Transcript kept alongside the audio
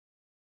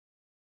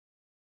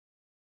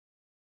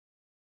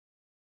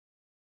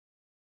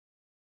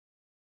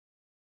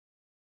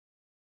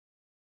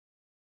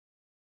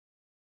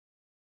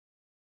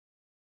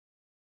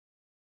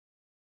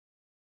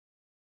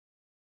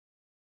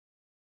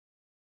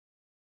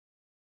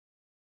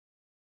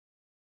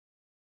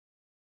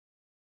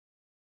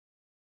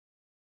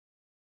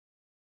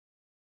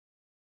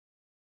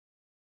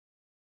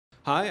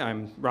Hi,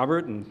 I'm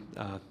Robert and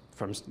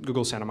from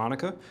Google Santa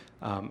Monica.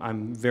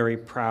 I'm very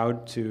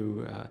proud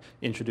to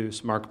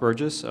introduce Mark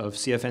Burgess of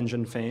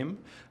Cfengine fame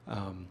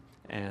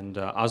and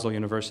Oslo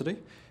University.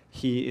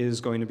 He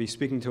is going to be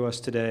speaking to us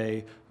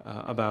today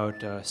about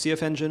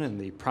Cfengine and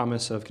the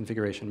promise of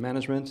configuration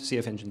management,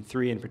 Cfengine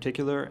 3 in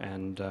particular,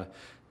 and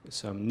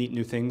some neat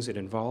new things it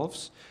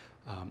involves.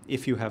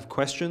 If you have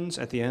questions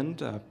at the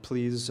end,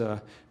 please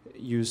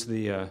use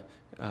the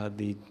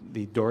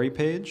Dory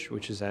page,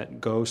 which is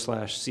at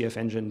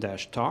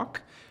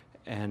go/cfengine-talk.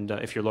 And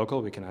if you're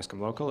local, we can ask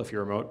them local. If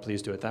you're remote,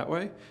 please do it that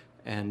way,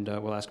 and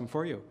we'll ask them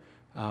for you.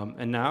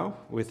 And now,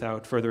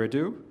 without further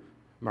ado,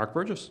 Mark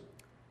Burgess.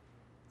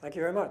 Thank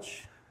you very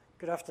much.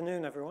 Good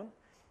afternoon, everyone,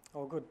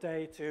 or good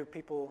day to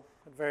people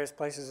at various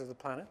places of the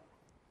planet.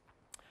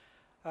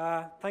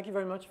 Thank you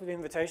very much for the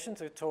invitation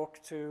to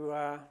talk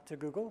to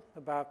Google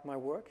about my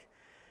work.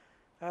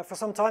 For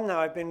some time now,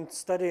 I've been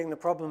studying the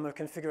problem of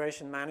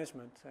configuration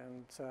management,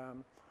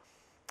 and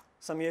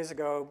some years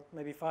ago,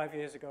 maybe 5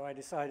 years ago, I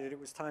decided it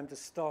was time to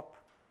stop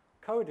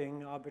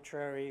coding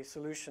arbitrary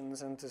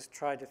solutions and to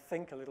try to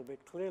think a little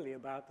bit clearly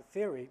about the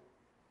theory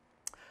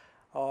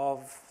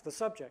of the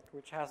subject,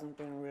 which hasn't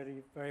been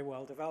really very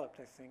well developed,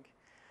 I think.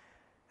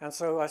 And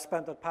so I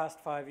spent the past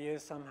 5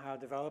 years somehow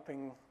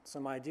developing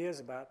some ideas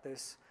about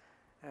this,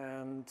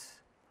 and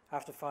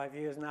after 5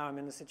 years now, I'm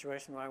in the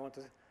situation where I want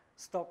to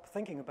stop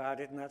thinking about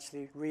it and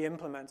actually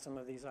re-implement some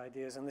of these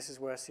ideas, and this is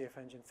where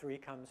Cfengine 3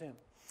 comes in.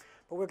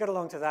 But we'll get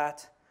along to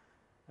that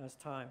as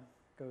time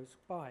goes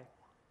by.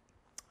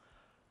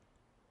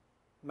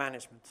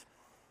 Management.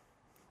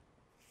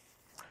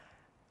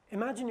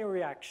 Imagine your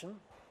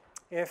reaction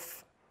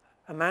if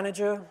a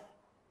manager,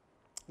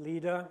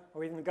 leader,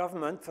 or even the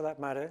government, for that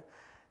matter,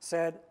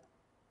 said,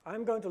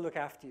 I'm going to look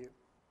after you.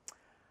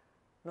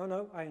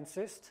 No, I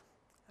insist,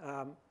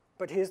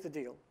 but here's the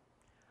deal.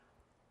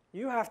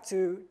 You have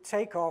to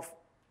take off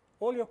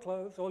all your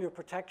clothes, all your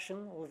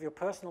protection, all of your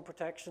personal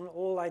protection,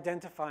 all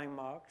identifying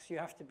marks. You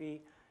have to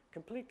be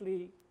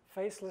completely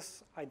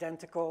faceless,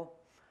 identical,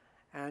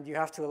 and you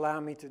have to allow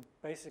me to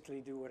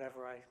basically do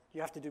whatever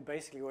you have to do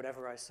basically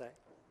whatever I say.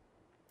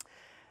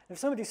 If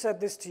somebody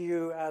said this to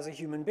you as a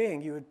human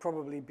being, you would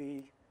probably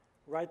be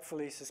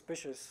rightfully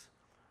suspicious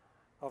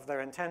of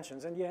their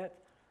intentions, and yet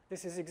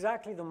this is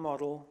exactly the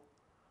model,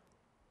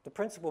 the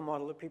principal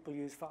model that people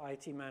use for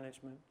IT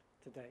management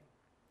today.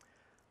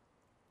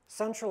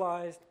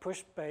 Centralized,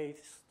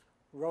 push-based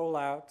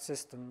rollout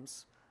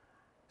systems,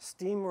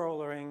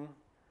 steamrollering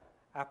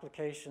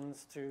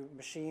applications to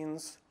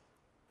machines,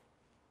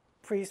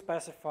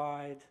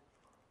 pre-specified,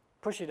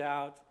 push it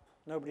out,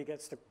 nobody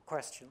gets the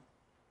question.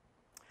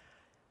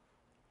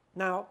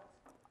 Now,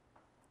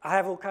 I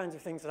have all kinds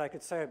of things that I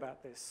could say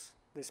about this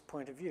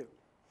point of view.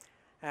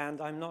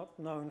 And I'm not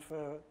known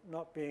for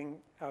not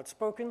being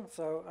outspoken,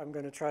 so I'm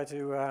going to try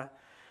to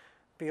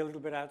be a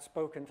little bit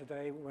outspoken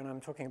today when I'm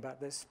talking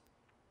about this.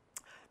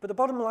 But the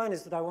bottom line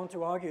is that I want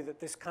to argue that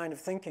this kind of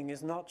thinking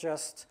is not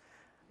just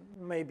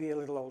maybe a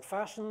little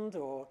old-fashioned,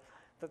 or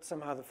that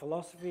somehow the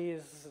philosophy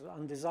is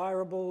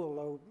undesirable,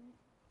 although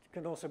it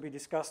can also be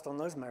discussed on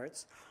those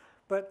merits.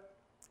 But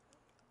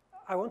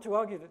I want to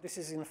argue that this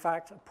is in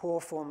fact a poor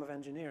form of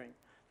engineering,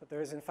 that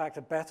there is in fact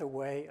a better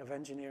way of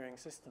engineering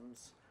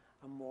systems,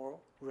 a more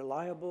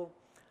reliable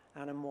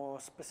and a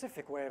more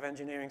specific way of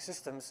engineering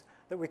systems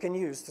that we can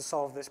use to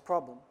solve this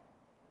problem.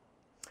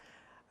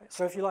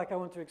 So if you like, I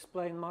want to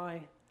explain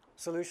my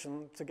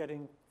solution to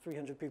getting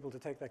 300 people to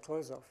take their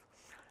clothes off,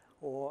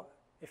 or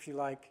if you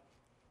like,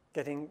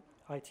 getting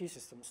IT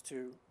systems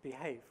to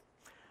behave.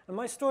 And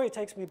my story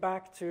takes me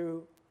back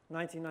to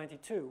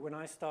 1992, when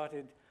I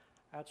started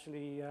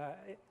actually,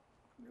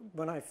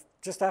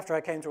 just after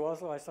I came to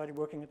Oslo, I started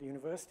working at the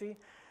university,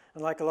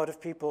 and like a lot of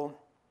people,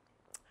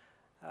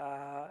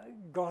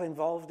 got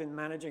involved in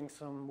managing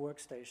some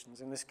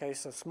workstations, in this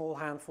case a small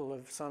handful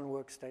of Sun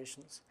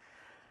workstations.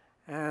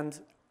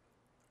 And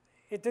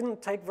it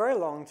didn't take very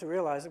long to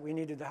realize that we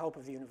needed the help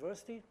of the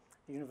university.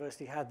 The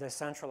university had their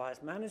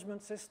centralized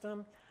management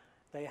system.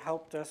 They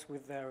helped us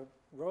with their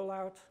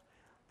rollout.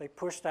 They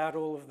pushed out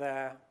all of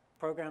their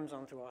programs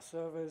onto our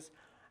servers,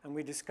 and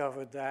we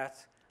discovered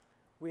that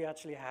we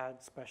actually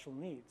had special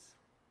needs.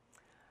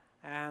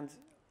 And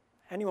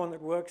anyone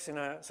that works in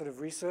a sort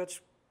of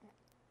research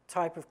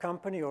type of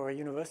company, or a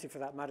university for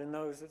that matter,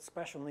 knows that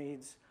special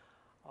needs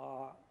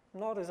are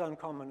not as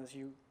uncommon as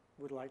you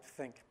would like to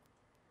think.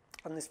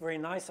 And this very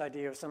nice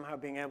idea of somehow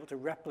being able to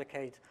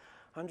replicate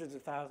hundreds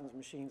of thousands of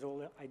machines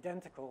all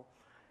identical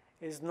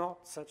is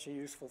not such a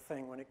useful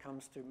thing when it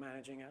comes to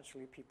managing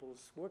actually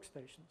people's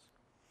workstations.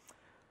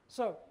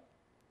 So,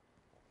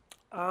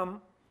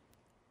 no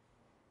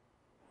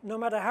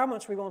matter how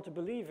much we want to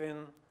believe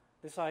in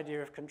this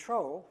idea of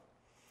control,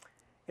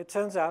 it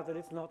turns out that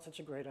it's not such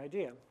a great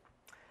idea.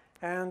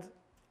 And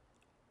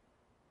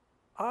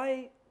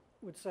I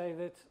would say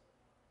that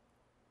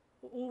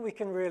all we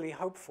can really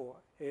hope for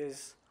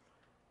is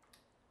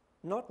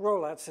not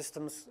rollout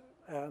systems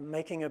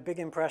making a big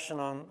impression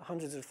on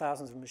hundreds of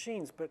thousands of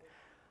machines, but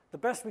the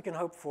best we can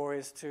hope for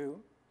is to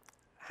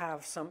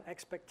have some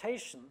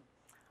expectation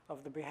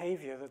of the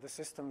behavior that the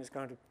system is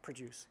going to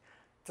produce,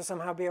 to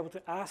somehow be able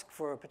to ask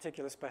for a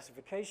particular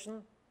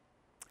specification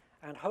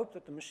and hope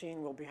that the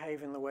machine will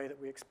behave in the way that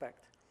we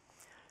expect.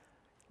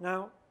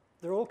 Now,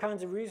 there are all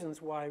kinds of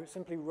reasons why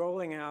simply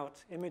rolling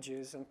out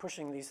images and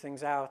pushing these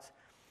things out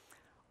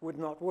would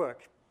not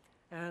work.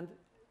 And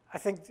I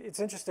think it's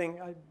interesting.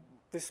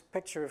 This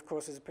picture, of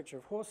course, is a picture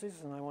of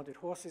horses, and I wanted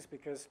horses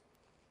because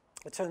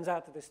it turns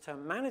out that this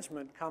term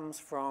management comes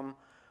from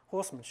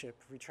horsemanship.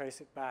 If we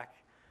trace it back,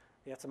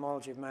 the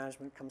etymology of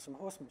management comes from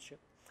horsemanship.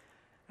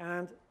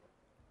 And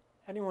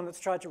anyone that's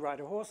tried to ride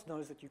a horse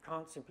knows that you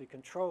can't simply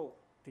control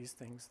these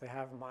things. They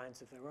have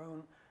minds of their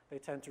own. They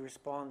tend to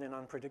respond in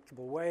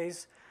unpredictable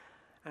ways.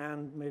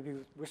 And maybe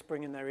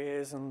whispering in their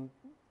ears and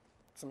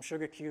some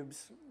sugar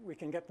cubes, we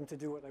can get them to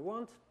do what they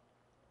want.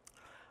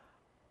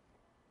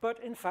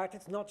 But in fact,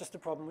 it's not just a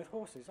problem with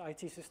horses.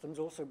 IT systems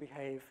also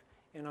behave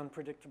in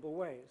unpredictable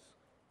ways.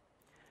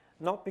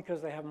 Not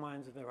because they have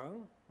minds of their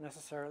own,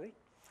 necessarily,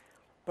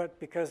 but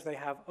because they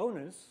have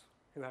owners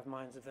who have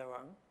minds of their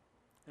own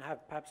and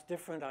have perhaps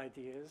different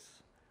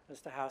ideas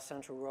as to how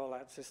central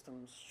rollout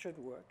systems should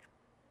work.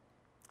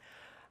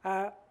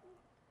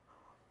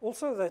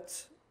 Also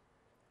that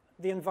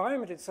the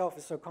environment itself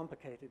is so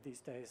complicated these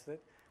days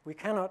that we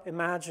cannot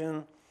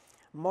imagine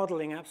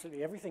modeling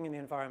absolutely everything in the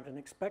environment and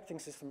expecting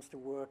systems to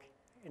work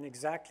in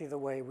exactly the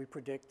way we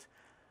predict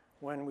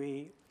when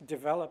we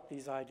develop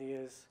these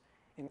ideas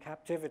in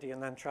captivity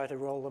and then try to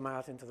roll them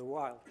out into the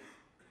wild.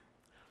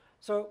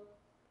 So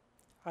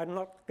I'm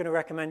not going to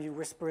recommend you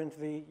whisper into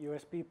the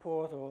USB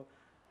port or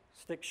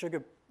stick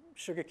sugar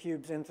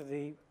cubes into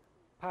the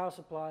power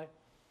supply,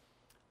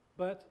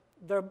 but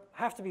there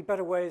have to be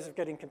better ways of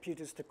getting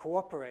computers to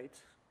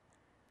cooperate,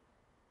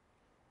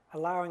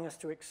 allowing us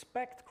to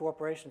expect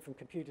cooperation from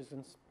computers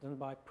than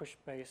by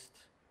push-based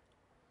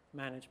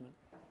management.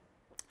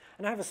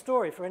 And I have a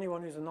story for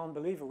anyone who's a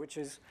non-believer, which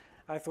is,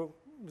 I thought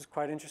was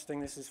quite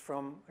interesting. This is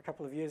from a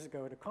couple of years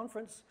ago at a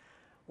conference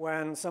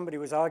when somebody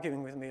was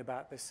arguing with me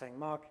about this, saying,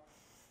 Mark,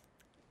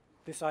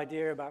 this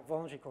idea about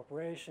voluntary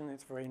cooperation,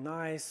 it's very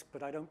nice,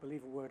 but I don't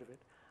believe a word of it.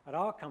 At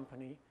our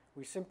company,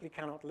 we simply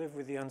cannot live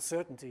with the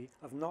uncertainty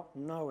of not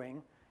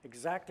knowing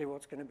exactly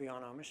what's going to be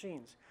on our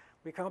machines.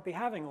 We can't be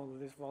having all of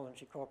this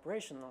voluntary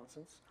cooperation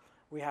nonsense.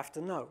 We have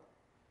to know.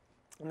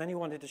 And then he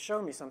wanted to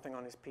show me something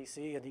on his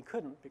PC, and he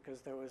couldn't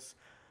because there was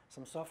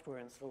some software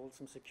installed,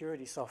 some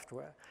security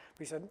software.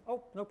 But he said,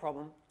 oh, no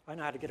problem. I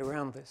know how to get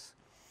around this.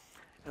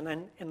 And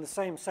then in the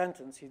same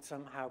sentence, he'd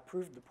somehow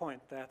proved the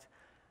point that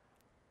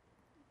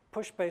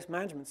push-based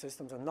management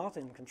systems are not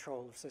in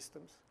control of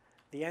systems.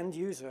 The end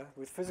user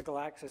with physical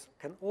access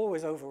can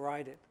always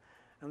override it.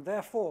 And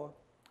therefore,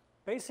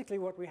 basically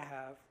what we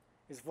have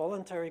is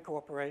voluntary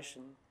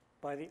cooperation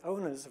by the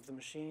owners of the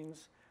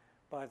machines,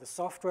 by the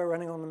software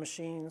running on the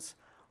machines,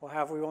 or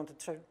however we wanted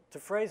to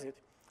phrase it.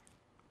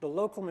 The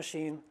local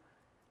machine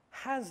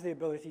has the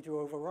ability to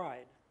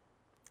override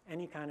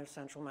any kind of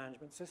central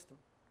management system.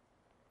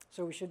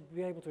 So we should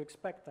be able to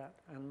expect that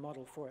and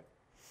model for it.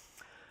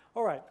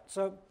 All right,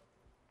 so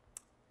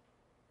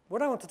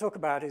what I want to talk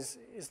about is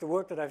the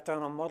work that I've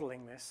done on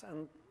modeling this.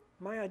 And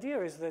my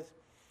idea is that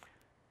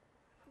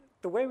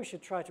the way we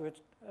should try to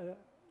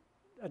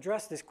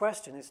address this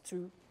question is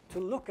to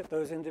look at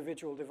those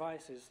individual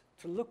devices,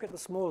 to look at the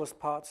smallest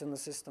parts in the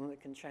system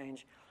that can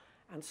change,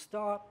 and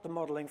start the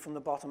modeling from the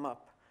bottom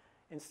up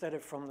instead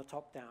of from the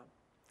top down.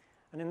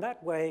 And in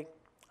that way,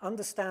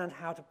 understand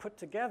how to put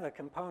together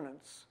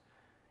components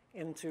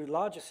into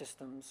larger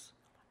systems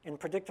in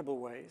predictable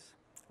ways,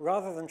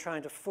 rather than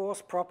trying to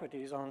force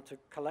properties onto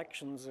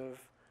collections of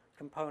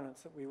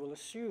components that we will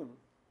assume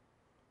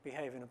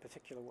behave in a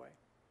particular way.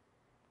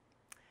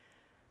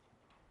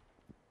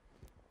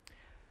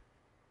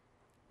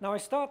 Now, I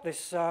start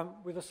this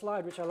with a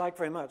slide which I like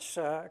very much.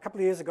 A couple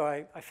of years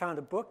ago, I found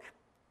a book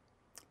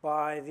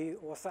by the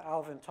author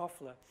Alvin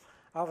Toffler.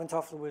 Alvin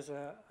Toffler was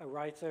a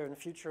writer and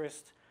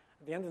futurist.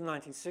 At the end of the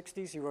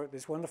 1960s, he wrote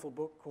this wonderful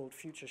book called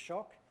Future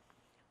Shock,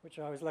 which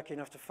I was lucky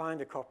enough to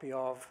find a copy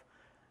of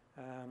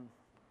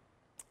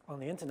on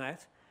the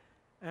internet.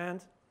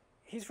 And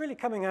he's really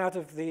coming out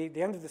of the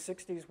end of the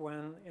 60s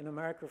when, in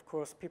America, of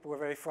course, people were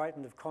very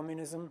frightened of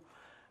communism,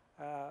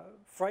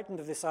 frightened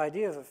of this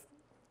idea of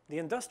the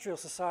industrial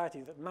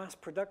society, that mass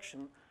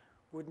production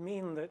would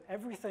mean that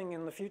everything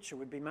in the future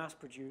would be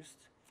mass-produced,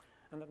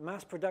 and that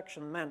mass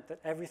production meant that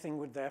everything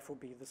would therefore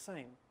be the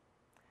same,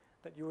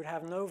 that you would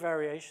have no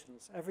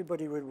variations.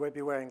 Everybody would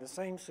be wearing the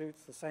same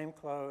suits, the same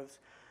clothes,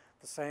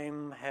 the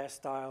same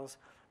hairstyles,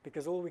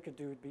 because all we could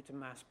do would be to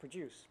mass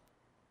produce.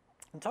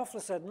 And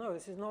Toffler said, no,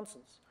 this is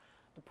nonsense.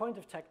 The point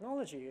of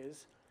technology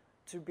is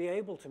to be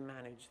able to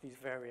manage these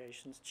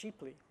variations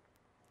cheaply.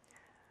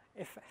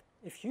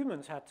 If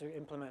humans had to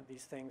implement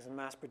these things and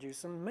mass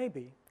produce them,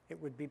 maybe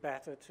it would be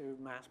better to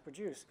mass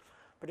produce.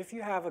 But if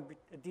you have a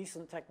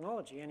decent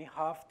technology, any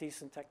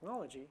half-decent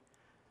technology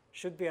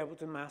should be able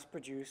to mass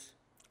produce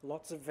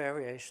lots of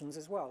variations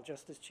as well,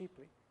 just as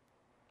cheaply.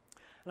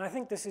 And I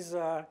think this was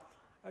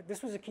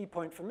a key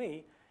point for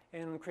me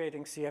in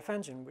creating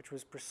Cfengine, which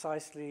was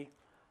precisely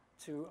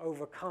to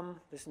overcome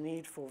this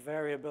need for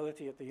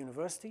variability at the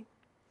university.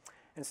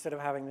 Instead of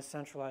having this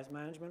centralized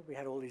management, we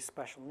had all these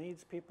special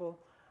needs people,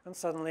 and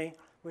suddenly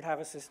we'd have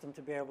a system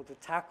to be able to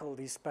tackle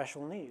these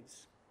special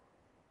needs.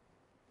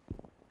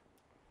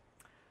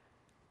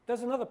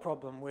 There's another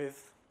problem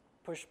with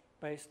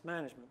push-based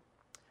management.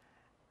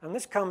 And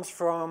this comes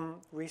from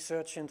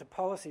research into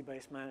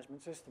policy-based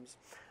management systems.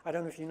 I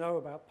don't know if you know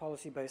about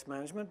policy-based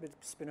management, but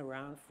it's been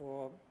around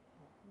for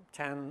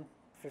 10,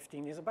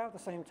 15 years, about the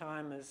same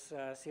time as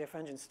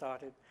Cfengine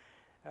started.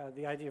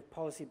 The idea of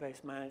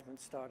policy-based management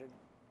started.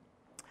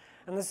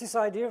 And there's this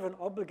idea of an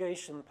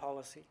obligation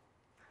policy,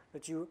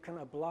 that you can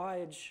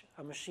oblige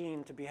a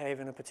machine to behave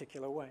in a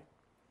particular way.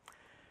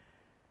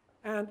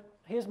 And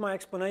here's my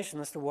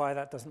explanation as to why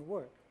that doesn't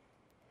work.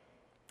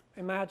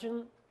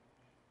 Imagine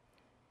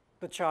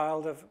the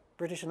child of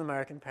British and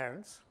American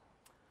parents.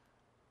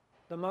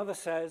 The mother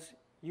says,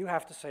 you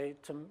have to say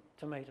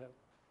tomato.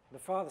 The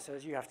father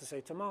says, you have to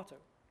say tomato.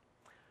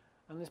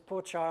 And this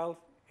poor child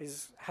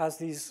has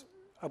these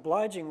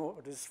obliging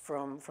orders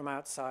from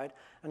outside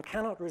and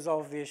cannot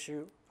resolve the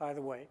issue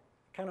either way.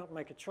 Cannot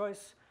make a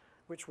choice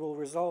which will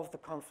resolve the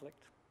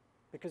conflict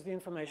because the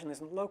information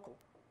isn't local.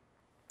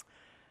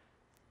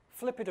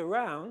 Flip it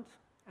around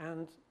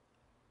and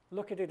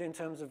look at it in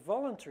terms of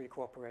voluntary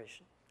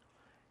cooperation.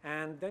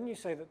 And then you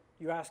say that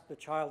you ask the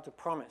child to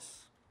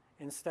promise.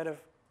 Instead of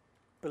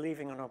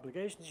believing on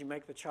obligations, you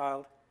make the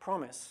child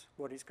promise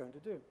what he's going to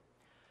do.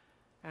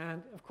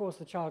 And of course,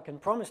 the child can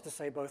promise to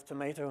say both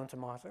tomato and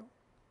tomato.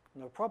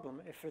 No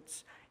problem.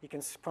 He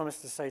can promise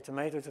to say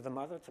tomato to the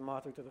mother,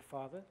 tomato to the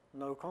father,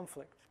 no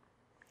conflict.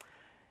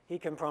 He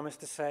can promise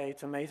to say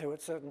tomato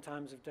at certain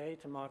times of day,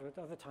 tomato at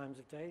other times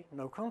of day,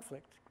 no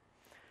conflict.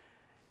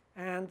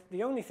 And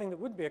the only thing that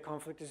would be a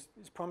conflict is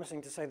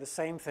promising to say the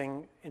same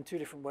thing in two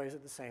different ways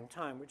at the same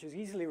time, which is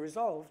easily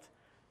resolved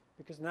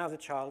because now the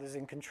child is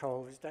in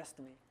control of his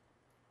destiny.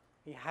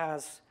 He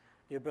has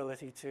the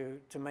ability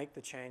to make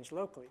the change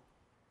locally.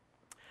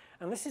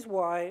 And this is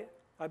why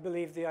I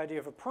believe the idea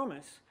of a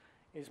promise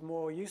is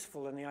more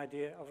useful than the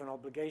idea of an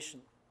obligation.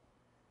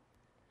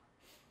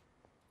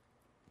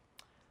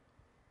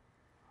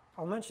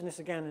 I'll mention this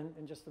again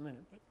in just a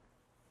minute.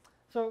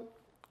 So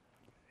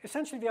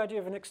essentially, the idea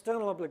of an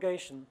external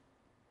obligation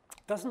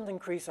doesn't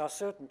increase our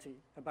certainty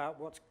about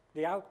what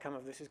the outcome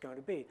of this is going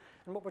to be.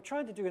 And what we're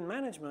trying to do in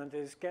management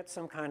is get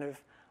some kind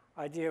of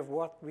idea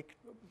of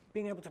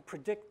being able to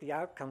predict the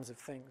outcomes of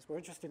things. We're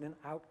interested in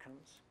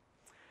outcomes.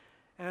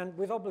 And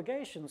with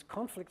obligations,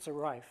 conflicts are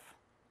rife.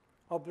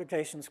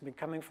 Obligations can be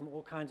coming from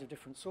all kinds of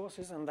different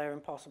sources, and they're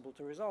impossible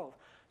to resolve.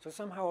 So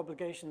somehow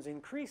obligations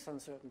increase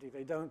uncertainty.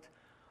 They don't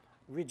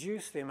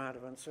reduce the amount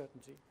of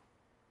uncertainty.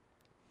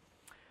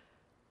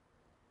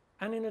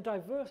 And in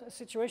a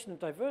situation of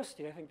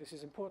diversity, I think this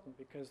is important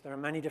because there are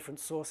many different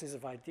sources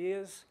of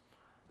ideas,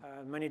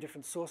 many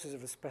different sources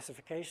of the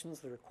specifications,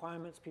 the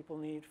requirements people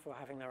need for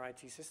having their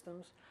IT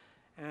systems.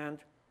 And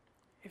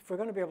if we're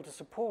going to be able to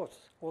support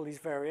all these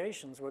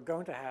variations, we're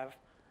going to have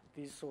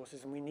these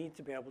sources, and we need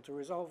to be able to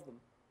resolve them.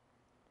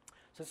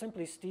 So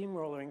simply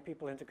steamrolling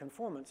people into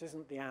conformance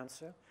isn't the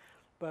answer,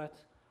 but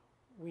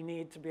we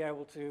need to be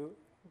able to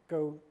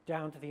go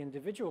down to the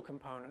individual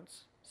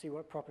components, see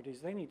what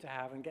properties they need to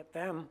have, and get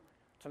them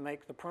to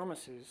make the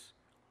promises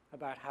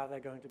about how they're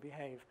going to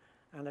behave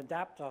and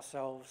adapt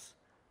ourselves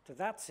to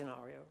that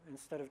scenario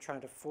instead of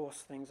trying to force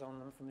things on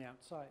them from the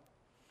outside.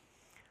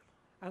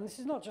 And this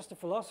is not just a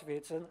philosophy,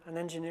 it's an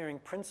engineering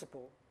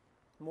principle,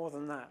 more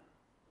than that.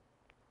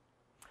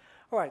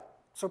 All right,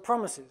 so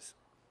promises.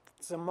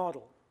 It's a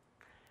model.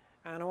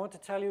 And I want to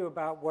tell you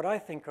about what I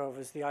think of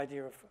as the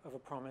idea of a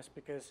promise,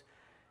 because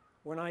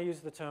when I use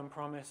the term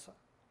promise,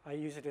 I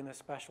use it in a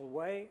special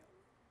way,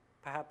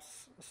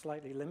 perhaps a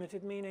slightly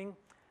limited meaning,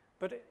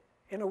 but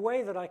in a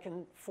way that I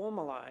can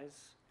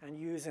formalize and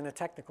use in a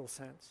technical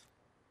sense.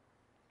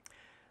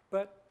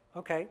 But,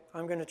 okay,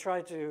 I'm going to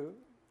try to,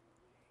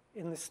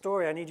 in this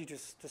story, I need you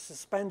to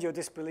suspend your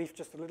disbelief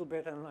just a little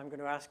bit, and I'm going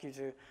to ask you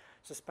to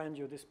suspend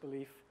your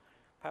disbelief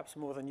perhaps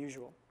more than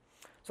usual.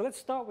 So let's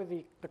start with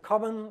the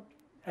common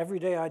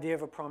everyday idea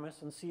of a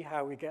promise and see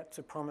how we get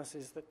to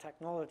promises that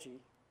technology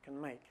can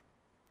make.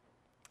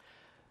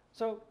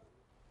 So,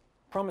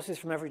 promises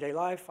from everyday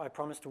life. I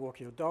promise to walk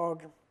your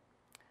dog.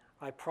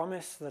 I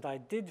promise that I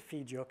did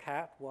feed your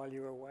cat while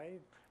you were away.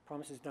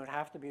 Promises don't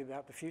have to be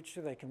about the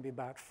future. They can be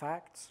about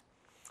facts.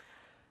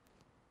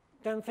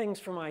 Then things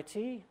from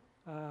IT,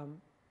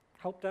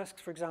 help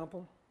desks, for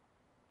example.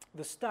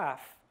 The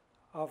staff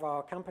of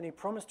our company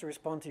promise to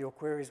respond to your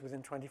queries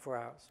within 24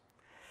 hours.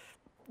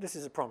 This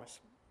is a promise.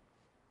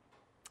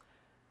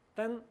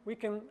 Then we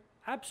can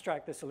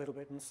abstract this a little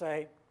bit and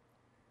say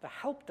the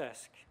help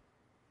desk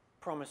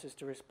promises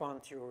to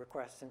respond to your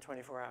requests in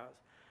 24 hours.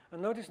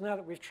 And notice now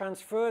that we've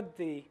transferred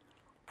the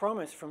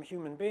promise from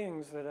human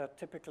beings that are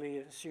typically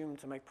assumed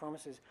to make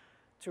promises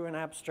to an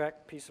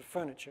abstract piece of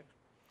furniture.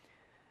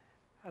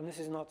 And this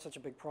is not such a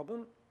big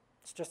problem.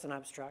 It's just an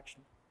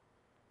abstraction.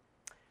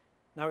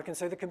 Now we can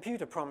say the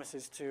computer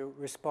promises to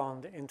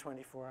respond in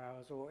 24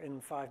 hours or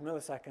in 5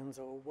 milliseconds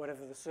or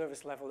whatever the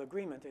service level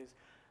agreement is.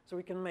 So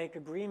we can make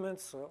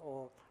agreements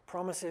or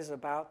promises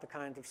about the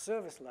kind of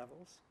service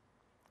levels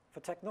for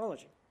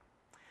technology.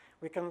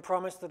 We can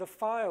promise that a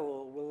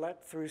firewall will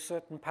let through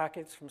certain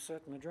packets from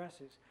certain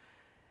addresses,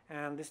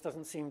 and this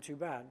doesn't seem too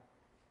bad.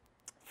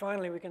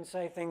 Finally, we can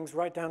say things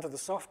right down to the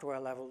software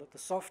level, that the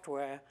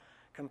software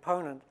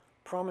component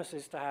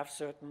promises to have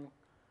certain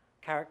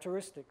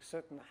characteristics,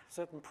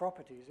 certain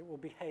properties. It will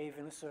behave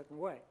in a certain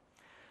way.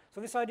 So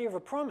this idea of a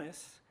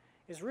promise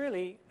is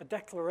really a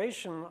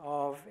declaration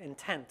of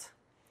intent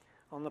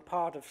on the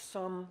part of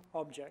some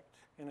object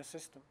in a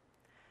system.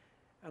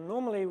 And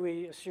normally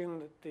we assume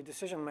that the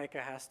decision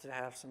maker has to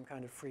have some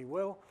kind of free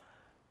will,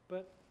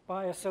 but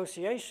by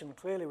association,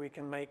 clearly we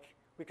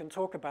can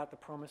talk about the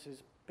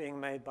promises being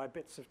made by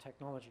bits of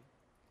technology.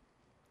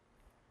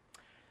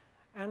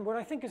 And what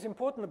I think is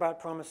important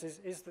about promises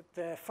is that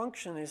their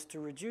function is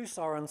to reduce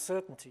our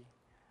uncertainty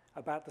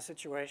about the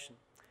situation.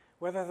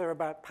 Whether they're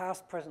about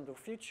past, present, or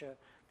future,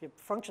 the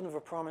function of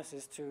a promise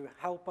is to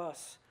help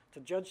us to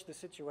judge the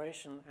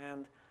situation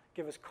and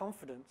give us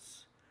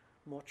confidence,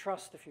 more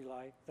trust, if you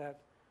like, that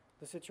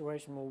the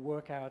situation will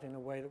work out in a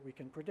way that we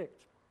can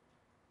predict,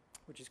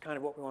 which is kind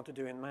of what we want to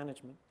do in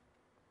management.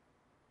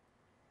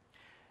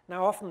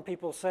 Now, often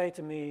people say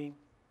to me,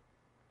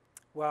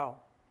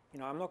 well, you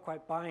know, I'm not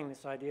quite buying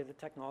this idea that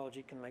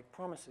technology can make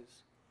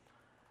promises.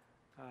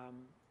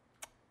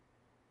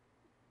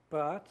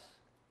 But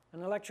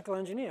an electrical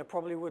engineer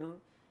probably wouldn't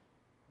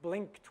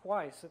blink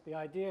twice at the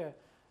idea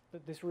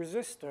that this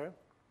resistor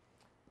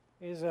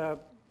is a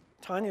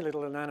tiny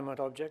little inanimate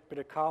object, bit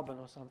of carbon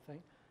or something,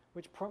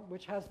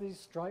 which has these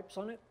stripes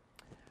on it,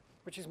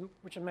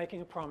 which are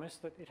making a promise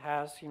that it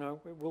has, you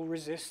know, it will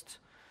resist.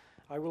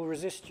 I will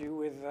resist you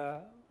with a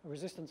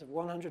resistance of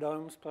 100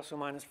 ohms plus or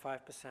minus 5%.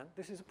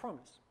 This is a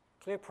promise.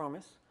 Clear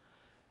promise,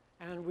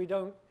 and we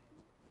don't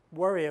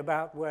worry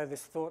about where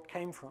this thought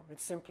came from.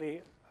 It's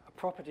simply a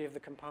property of the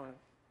component.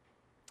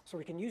 So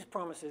we can use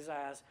promises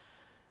as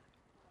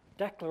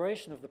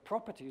declaration of the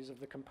properties of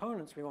the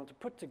components we want to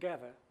put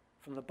together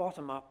from the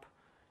bottom up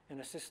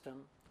in a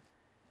system,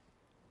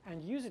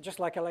 and use it just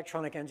like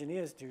electronic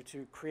engineers do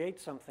to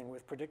create something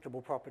with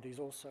predictable properties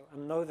also,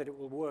 and know that it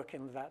will work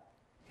in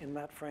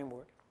that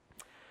framework.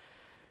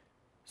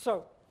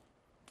 So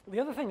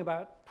the other thing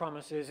about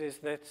promises is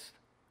that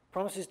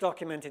promises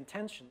document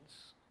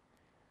intentions,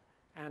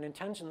 and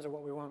intentions are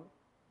what we want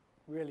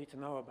really to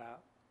know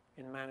about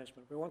in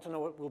management. We want to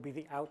know what will be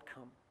the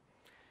outcome.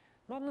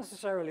 Not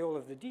necessarily all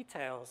of the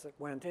details that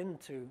went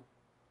into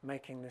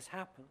making this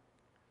happen.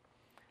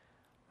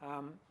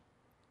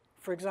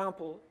 For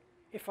example,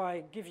 if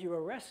I give you a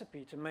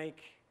recipe to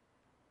make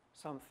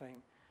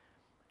something,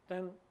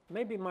 then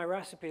maybe my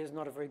recipe is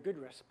not a very good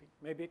recipe.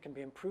 Maybe it can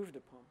be improved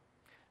upon.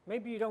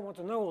 Maybe you don't want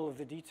to know all of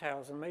the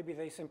details, and maybe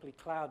they simply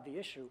cloud the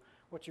issue.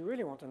 What you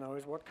really want to know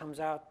is what comes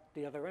out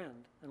the other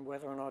end and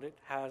whether or not it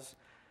has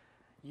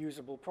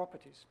usable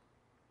properties.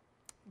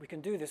 We can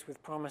do this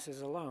with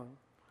promises alone.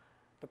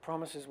 The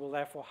promises will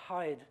therefore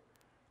hide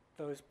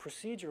those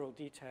procedural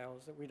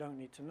details that we don't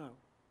need to know.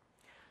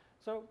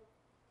 So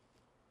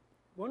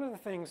one of the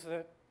things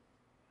that,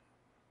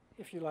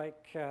 if you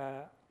like,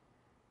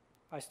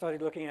 I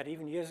started looking at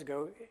even years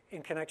ago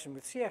in connection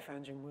with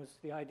Cfengine was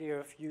the idea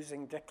of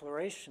using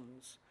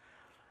declarations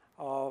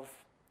of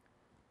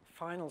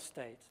final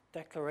state,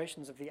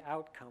 declarations of the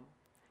outcome,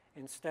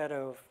 instead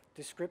of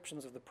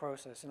descriptions of the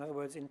process. In other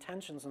words,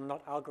 intentions and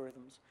not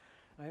algorithms.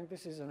 I think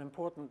this is an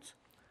important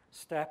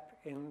step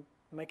in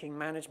making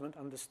management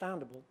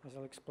understandable, as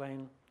I'll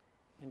explain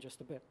in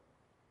just a bit.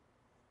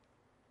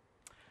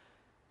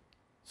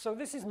 So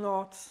this is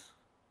not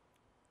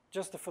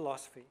just a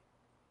philosophy.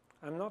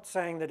 I'm not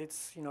saying that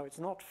it's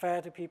not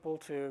fair to people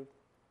to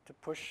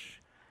push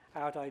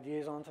out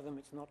ideas onto them.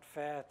 It's not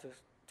fair to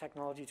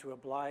technology to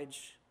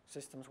oblige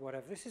systems,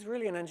 whatever. This is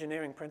really an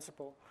engineering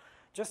principle.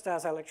 Just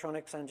as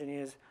electronics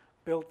engineers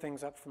build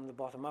things up from the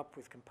bottom up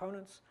with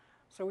components,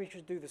 so we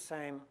should do the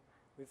same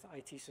with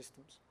IT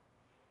systems.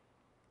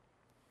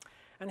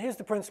 And here's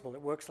the principle.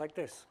 It works like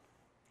this.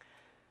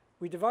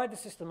 We divide the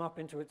system up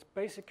into its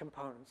basic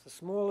components, the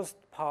smallest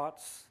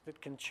parts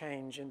that can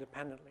change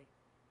independently.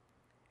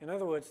 In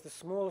other words, the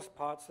smallest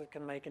parts that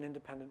can make an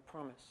independent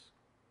promise.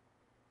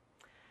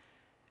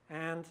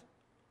 And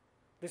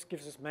this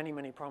gives us many,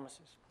 many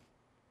promises.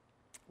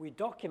 We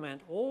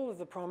document all of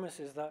the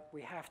promises that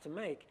we have to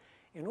make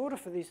in order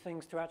for these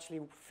things to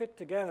actually fit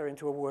together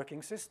into a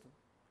working system.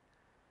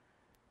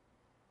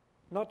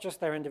 Not just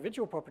their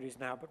individual properties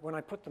now, but when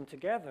I put them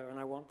together and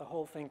I want the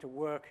whole thing to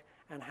work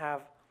and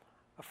have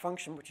a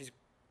function which is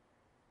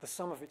the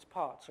sum of its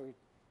parts, or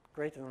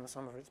greater than the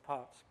sum of its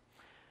parts,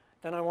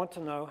 then I want to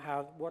know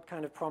what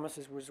kind of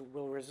promises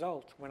will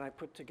result when I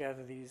put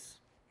together these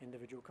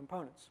individual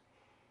components.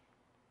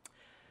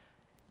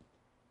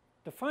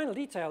 The final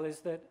detail is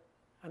that,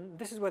 and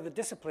this is where the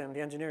discipline,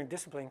 the engineering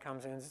discipline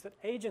comes in, is that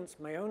agents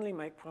may only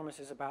make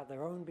promises about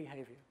their own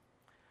behavior.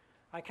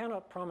 I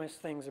cannot promise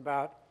things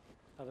about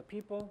other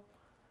people,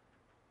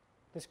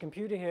 This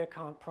computer here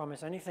can't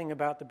promise anything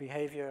about the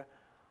behavior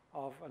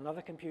of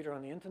another computer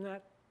on the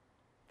internet.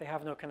 They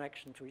have no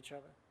connection to each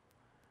other.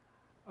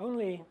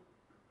 Only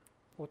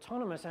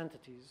autonomous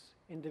entities,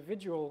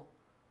 individual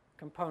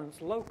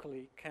components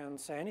locally, can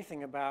say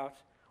anything about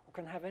or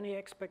can have any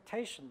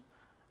expectation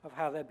of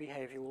how their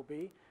behavior will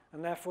be,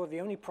 and therefore the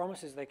only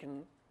promises they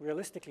can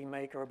realistically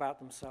make are about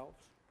themselves.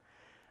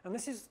 And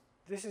this is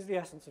the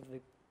essence of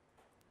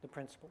the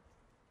principle.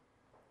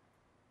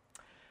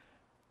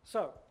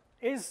 So,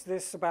 is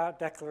this about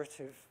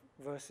declarative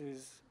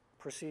versus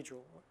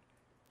procedural?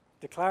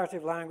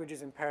 Declarative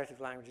languages,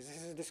 imperative languages.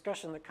 This is a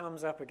discussion that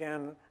comes up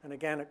again and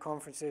again at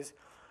conferences,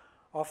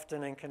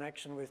 often in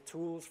connection with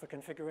tools for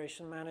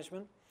configuration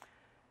management.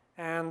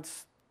 And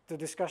the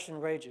discussion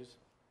rages.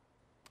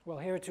 Well,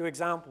 here are two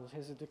examples.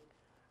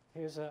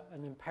 Here's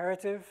an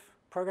imperative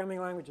programming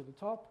language at the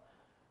top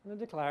and a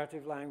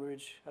declarative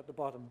language at the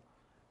bottom.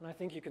 And I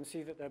think you can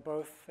see that they're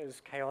both as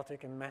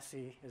chaotic and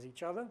messy as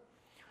each other.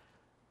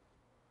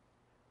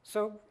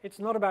 So it's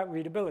not about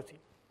readability.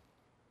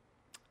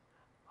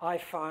 I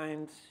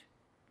find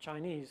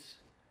Chinese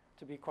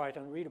to be quite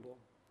unreadable,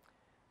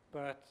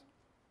 but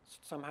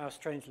somehow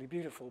strangely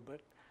beautiful,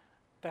 but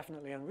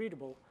definitely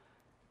unreadable.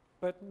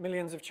 But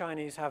millions of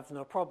Chinese have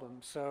no problem,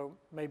 so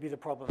maybe the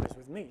problem is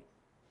with me.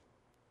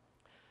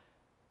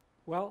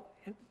 Well,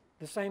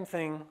 the same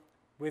thing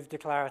with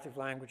declarative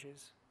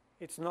languages.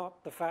 It's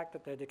not the fact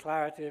that they're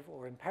declarative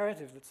or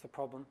imperative that's the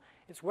problem,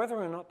 it's whether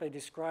or not they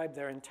describe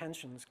their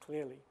intentions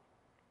clearly.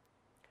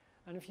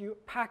 And if you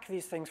pack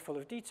these things full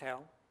of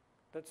detail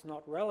that's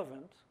not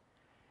relevant,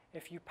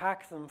 if you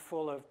pack them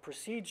full of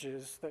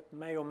procedures that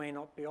may or may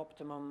not be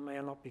optimum, may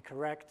or not be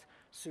correct,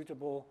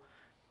 suitable,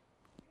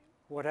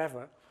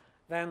 whatever,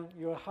 then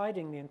you're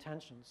hiding the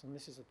intentions, and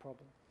this is a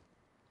problem.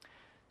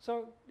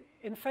 So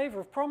in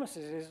favor of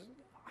promises is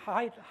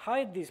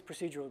hide these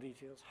procedural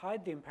details,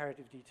 hide the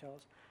imperative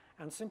details,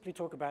 and simply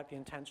talk about the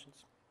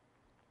intentions.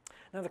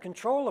 Now the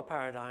controller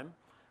paradigm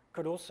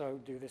could also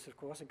do this, of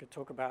course. It could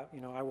talk about,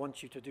 I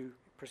want you to do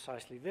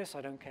precisely this. I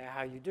don't care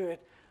how you do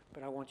it,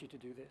 but I want you to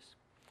do this.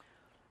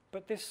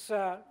 But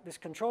this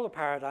controller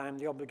paradigm,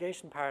 the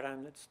obligation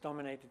paradigm that's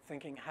dominated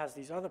thinking, has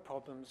these other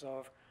problems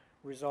of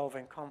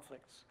resolving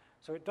conflicts.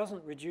 So it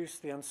doesn't reduce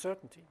the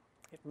uncertainty.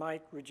 It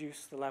might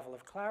reduce the level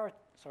of clarity,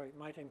 it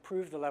might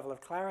improve the level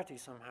of clarity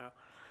somehow,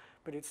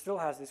 but it still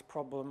has this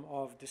problem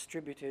of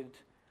distributed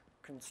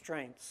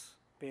constraints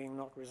being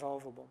not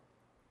resolvable.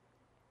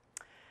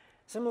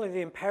 Similarly,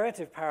 the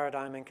imperative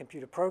paradigm in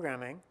computer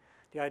programming,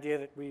 the idea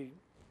that we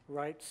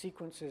write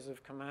sequences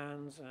of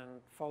commands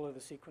and follow the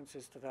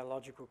sequences to their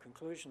logical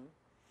conclusion,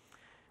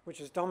 which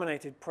has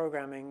dominated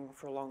programming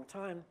for a long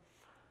time,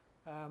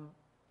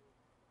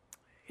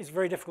 is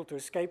very difficult to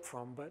escape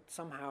from, but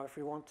somehow if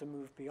we want to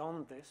move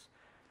beyond this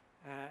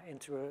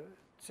into a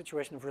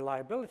situation of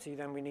reliability,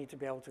 then we need to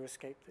be able to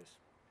escape this.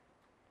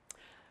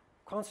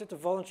 Concept of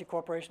voluntary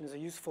cooperation is a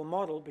useful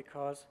model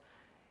because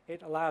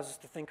it allows us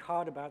to think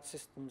hard about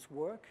systems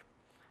work.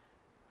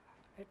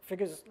 It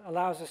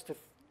allows us to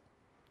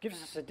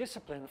gives us a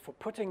discipline for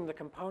putting the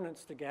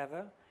components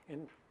together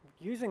in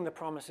using the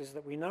promises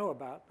that we know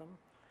about them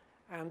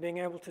and being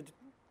able to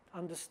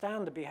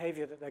understand the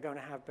behavior that they're going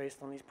to have based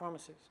on these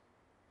promises.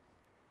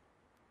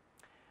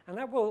 And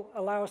that will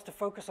allow us to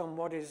focus on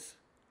what is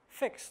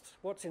fixed,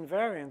 what's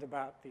invariant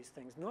about these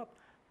things, not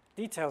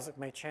details that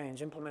may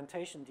change,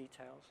 implementation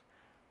details,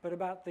 but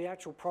about the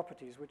actual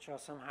properties which are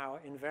somehow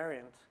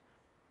invariant,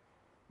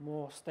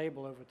 more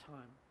stable over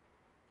time.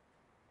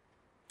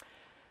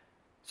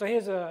 So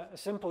here's a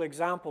simple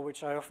example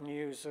which I often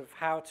use of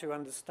how to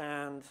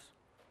understand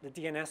the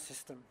DNS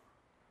system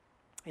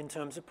in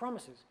terms of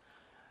promises.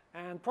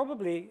 And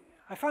probably,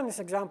 I find this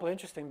example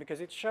interesting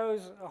because it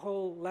shows a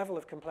whole level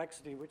of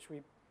complexity which we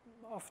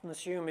often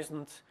assume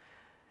isn't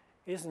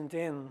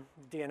in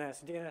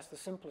DNS. DNS, the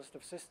simplest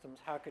of systems,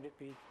 how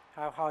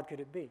hard could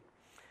it be?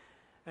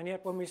 And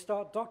yet when we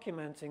start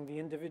documenting the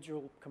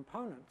individual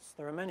components,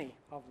 there are many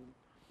of them.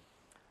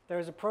 There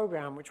is a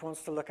program which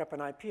wants to look up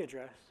an IP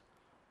address.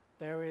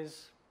 There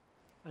is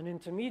an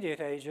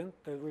intermediate agent,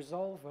 the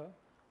resolver,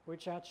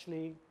 which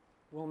actually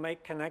will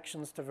make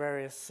connections to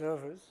various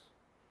servers.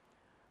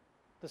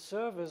 The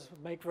servers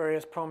make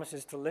various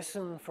promises to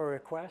listen for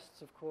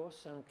requests, of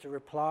course, and to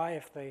reply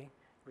if they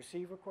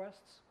receive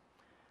requests.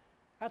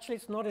 Actually,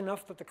 it's not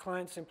enough that the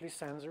client simply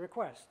sends a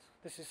request.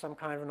 This is some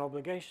kind of an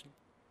obligation.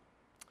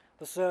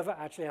 The server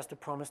actually has to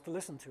promise to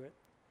listen to it.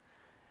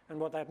 And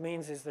what that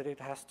means is that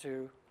it has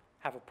to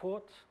have a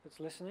port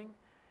that's listening.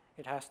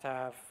 It has to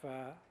have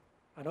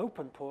an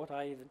open port,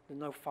 i.e.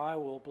 no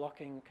firewall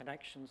blocking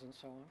connections and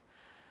so on.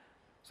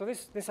 So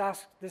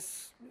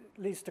this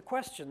leads to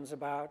questions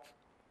about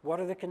what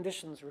are the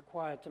conditions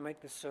required to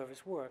make this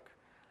service work.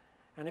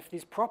 And if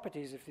these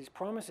properties, if these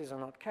promises are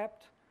not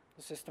kept,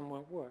 the system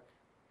won't work.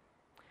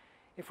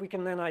 If we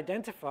can then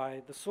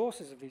identify the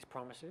sources of these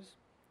promises,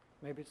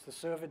 maybe it's the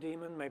server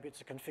daemon, maybe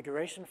it's a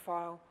configuration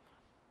file,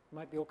 it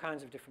might be all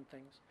kinds of different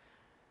things,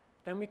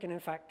 then we can in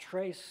fact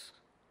trace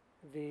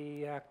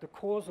the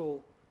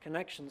causal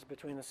connections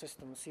between the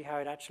systems, see how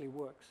it actually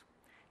works.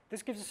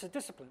 This gives us a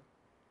discipline.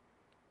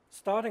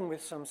 Starting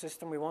with some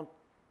system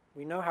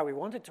we know how we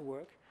want it to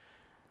work,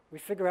 we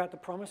figure out the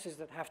promises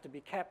that have to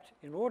be kept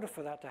in order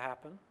for that to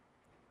happen,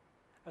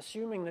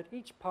 assuming that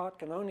each part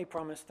can only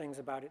promise things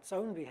about its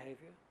own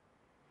behavior.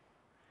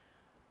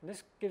 And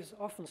this gives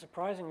often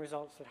surprising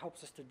results that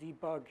helps us to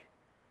debug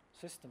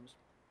systems.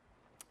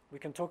 We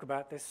can talk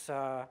about this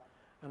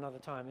another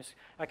time.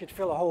 I could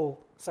fill a whole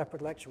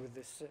separate lecture with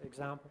this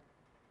example.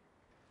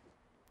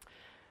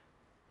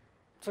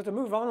 So to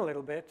move on a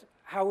little bit,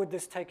 how would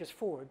this take us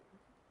forward?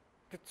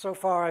 So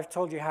far, I've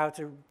told you how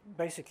to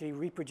basically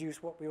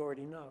reproduce what we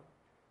already know,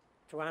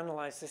 to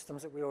analyze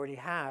systems that we already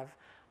have,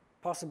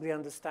 possibly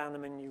understand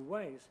them in new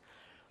ways.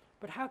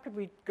 But how could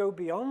we go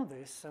beyond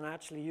this and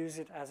actually use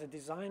it as a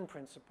design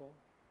principle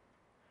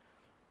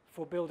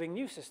for building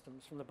new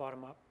systems from the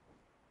bottom up?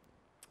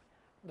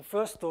 The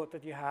first thought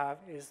that you have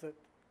is that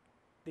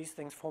these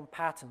things form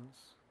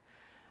patterns.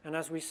 And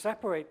as we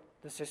separate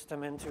the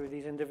system into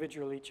these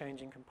individually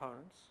changing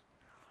components,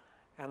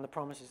 and the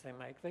promises they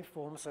make, they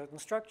form certain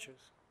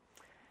structures.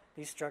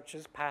 These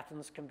structures,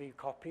 patterns, can be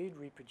copied,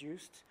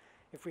 reproduced.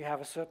 If we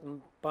have a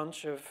certain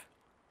bunch of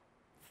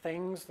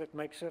things that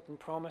make certain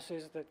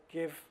promises that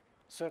give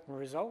certain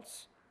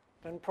results,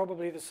 then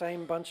probably the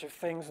same bunch of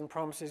things and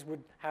promises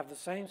would have the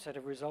same set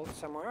of results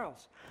somewhere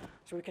else.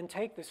 So we can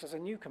take this as a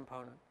new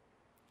component.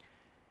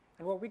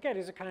 And what we get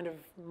is a kind of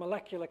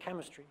molecular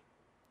chemistry.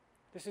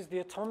 This is the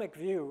atomic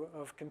view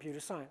of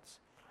computer science.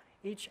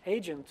 Each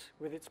agent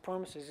with its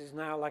promises is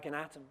now like an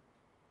atom.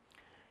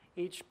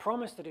 Each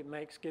promise that it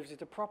makes gives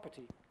it a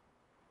property.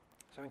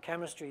 So in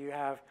chemistry you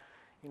have,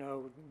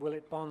 will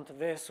it bond to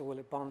this or will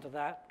it bond to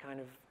that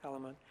kind of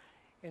element.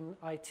 In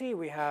IT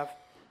we have,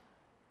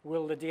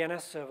 will the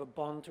DNS server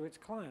bond to its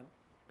client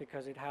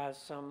because it has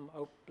some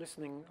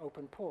listening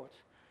open port?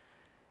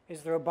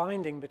 Is there a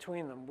binding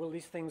between them? Will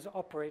these things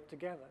operate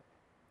together?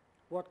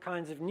 What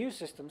kinds of new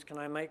systems can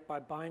I make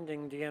by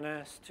binding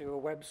DNS to a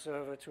web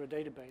server, to a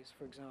database,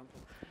 for example?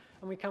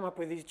 And we come up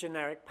with these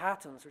generic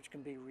patterns which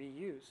can be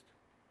reused.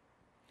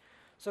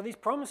 So these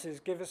promises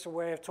give us a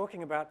way of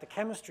talking about the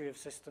chemistry of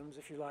systems,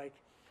 if you like,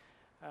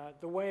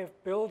 the way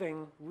of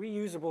building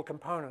reusable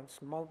components,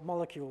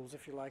 molecules,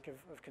 if you like,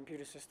 of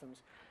computer systems,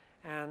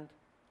 and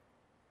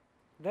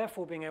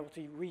therefore being able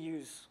to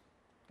reuse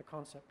the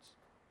concepts.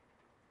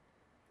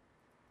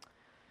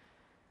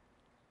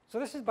 So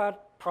this is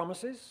about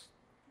promises.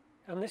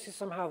 And this is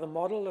somehow the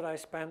model that I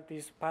spent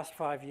these past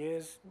 5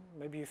 years.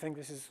 Maybe you think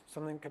this is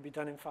something that could be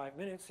done in 5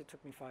 minutes. It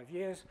took me 5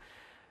 years.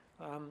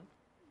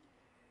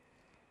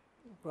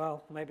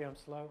 Well, maybe I'm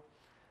slow.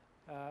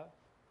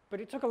 But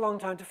it took a long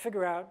time to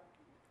figure out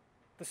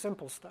the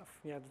simple stuff,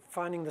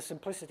 finding the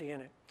simplicity in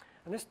it.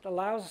 And this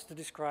allows us to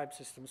describe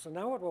systems. So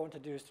now what we want to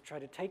do is to try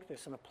to take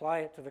this and apply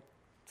it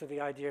to the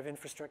idea of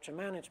infrastructure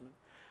management.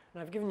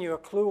 And I've given you a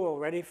clue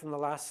already from the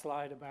last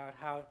slide about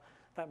how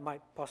that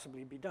might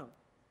possibly be done.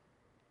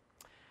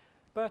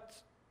 But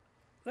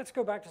let's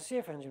go back to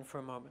Cfengine for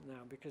a moment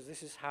now, because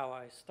this is how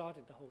I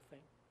started the whole thing.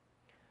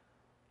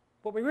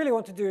 What we really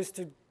want to do is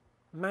to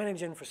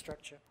manage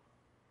infrastructure.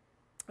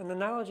 An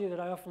analogy that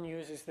I often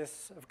use is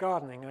this of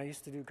gardening. I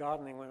used to do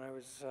gardening when I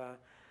was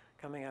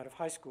coming out of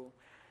high school.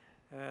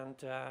 And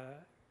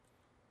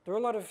there are a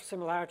lot of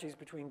similarities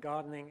between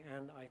gardening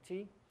and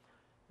IT.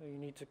 You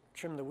need to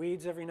trim the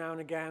weeds every now and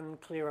again,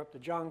 clear up the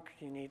junk.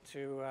 You need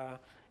to,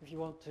 if you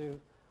want to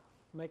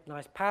make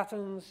nice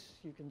patterns,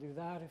 you can do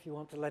that. If you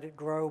want to let it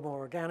grow more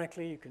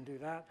organically, you can do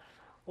that.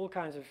 All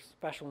kinds of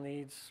special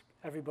needs,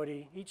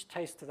 everybody, each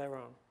taste to their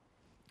own.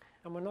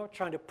 And we're not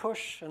trying to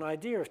push an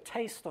idea of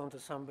taste onto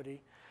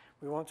somebody.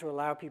 We want to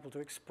allow people to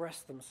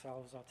express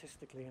themselves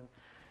artistically, and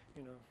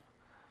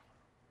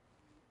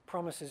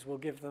promises will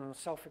give them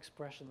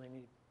self-expression they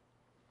need.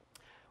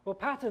 Well,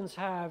 patterns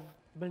have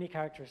many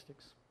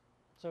characteristics.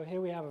 So here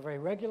we have a very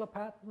regular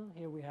pattern.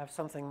 Here we have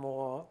something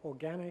more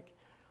organic.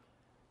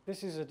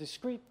 This is a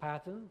discrete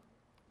pattern.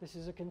 This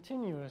is a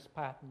continuous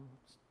pattern,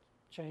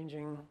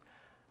 changing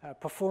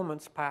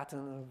performance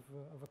pattern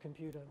of a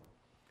computer.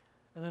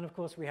 And then, of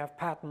course, we have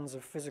patterns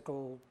of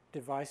physical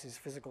devices,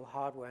 physical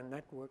hardware,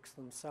 networks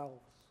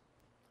themselves.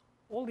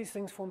 All these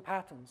things form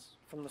patterns,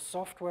 from the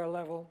software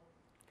level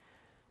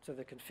to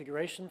the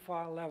configuration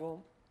file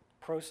level,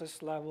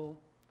 process level,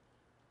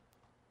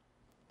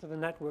 to the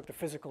network, the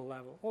physical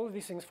level. All of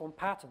these things form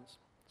patterns.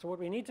 So what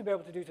we need to be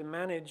able to do to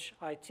manage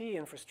IT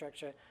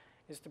infrastructure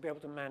is to be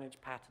able to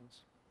manage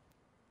patterns.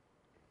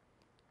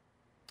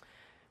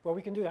 Well,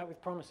 we can do that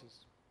with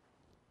promises.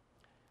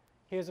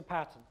 Here's a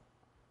pattern.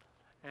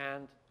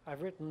 And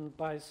I've written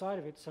by the side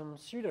of it some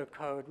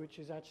pseudocode, which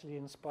is actually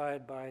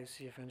inspired by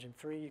Cfengine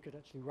 3. You could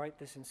actually write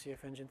this in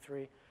Cfengine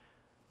 3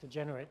 to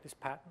generate this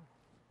pattern.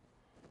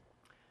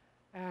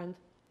 And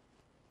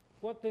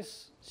what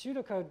this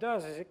pseudocode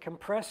does is it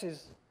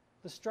compresses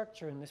the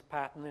structure in this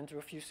pattern into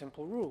a few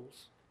simple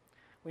rules.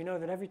 We know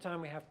that every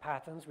time we have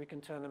patterns, we can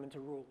turn them into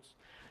rules.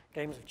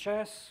 Games of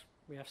chess,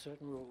 we have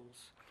certain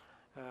rules.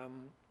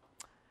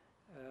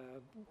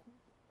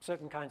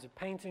 certain kinds of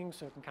painting,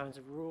 certain kinds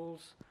of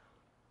rules.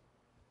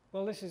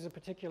 Well, this is a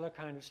particular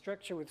kind of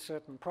structure with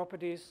certain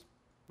properties.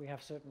 We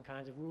have certain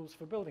kinds of rules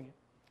for building it.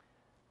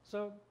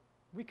 So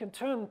we can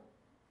turn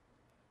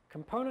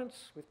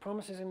components with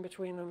promises in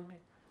between them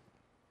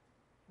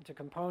into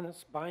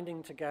components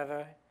binding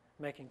together,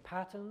 making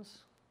patterns,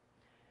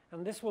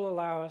 and this will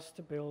allow us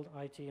to build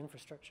IT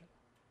infrastructure.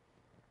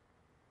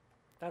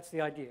 That's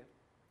the idea.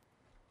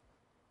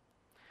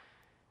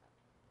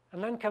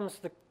 And then comes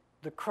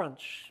the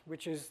crunch,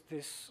 which is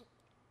this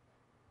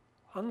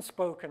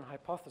unspoken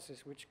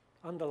hypothesis which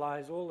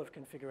underlies all of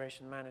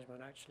configuration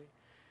management, actually,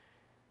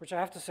 which I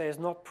have to say is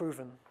not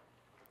proven.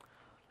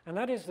 And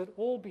that is that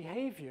all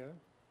behavior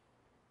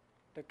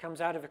that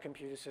comes out of a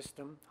computer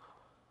system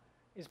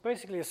is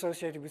basically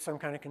associated with some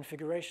kind of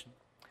configuration.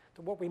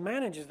 That what we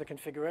manage is the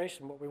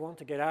configuration, what we want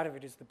to get out of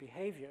it is the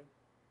behavior.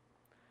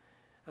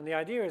 And the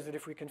idea is that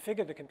if we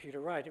configure the computer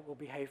right, it will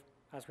behave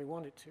as we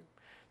want it to.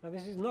 Now,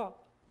 this is not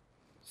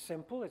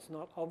simple, it's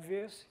not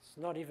obvious, it's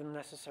not even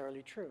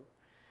necessarily true.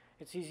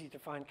 It's easy to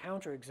find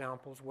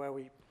counterexamples where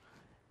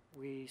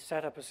we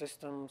set up a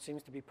system,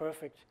 seems to be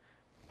perfect,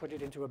 put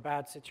it into a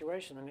bad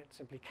situation, and it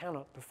simply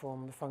cannot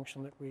perform the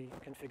function that we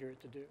configure it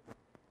to do.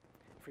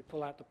 If we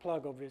pull out the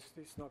plug,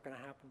 obviously, it's not going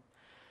to happen.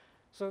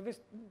 So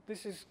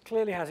this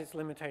clearly has its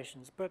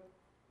limitations. But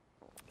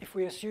if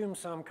we assume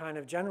some kind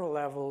of general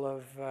level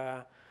of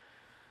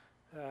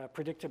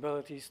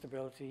predictability,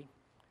 stability,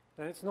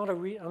 then it's not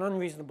an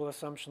unreasonable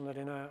assumption that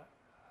in a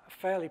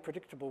fairly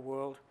predictable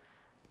world,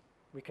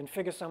 we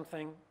configure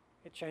something,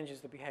 it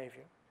changes the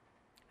behavior.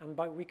 And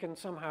we can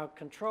somehow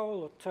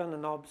control or turn the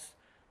knobs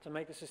to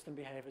make the system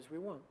behave as we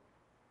want.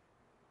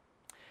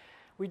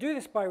 We do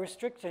this by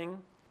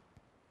restricting,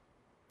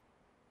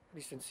 at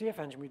least in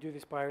Cfengine, we do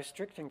this by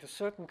restricting to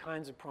certain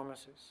kinds of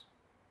promises,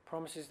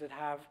 promises that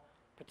have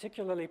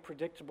particularly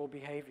predictable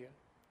behavior.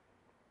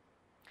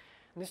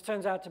 And this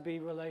turns out to be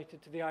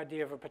related to the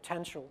idea of a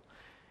potential.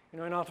 You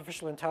know, in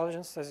artificial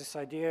intelligence, there's this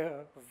idea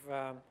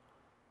of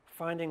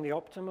finding the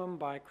optimum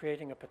by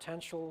creating a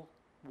potential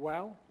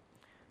well.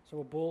 So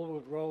a ball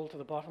would roll to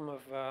the bottom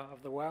of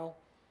the well,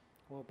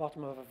 or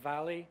bottom of a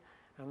valley,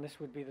 and this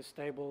would be the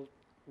stable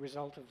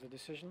result of the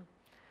decision.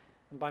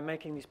 And by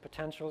making these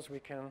potentials, we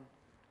can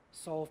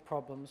solve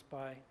problems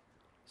by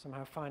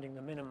somehow finding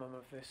the minimum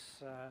of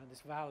this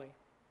valley.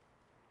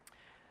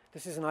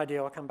 This is an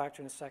idea I'll come back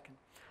to in a second.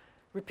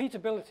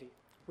 Repeatability.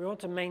 We want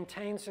to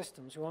maintain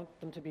systems. We want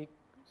them to be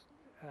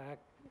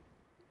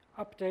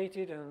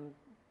updated and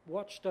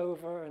watched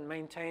over and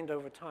maintained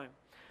over time.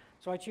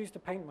 So I choose to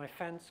paint my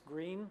fence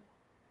green.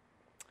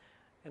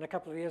 In a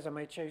couple of years, I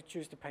may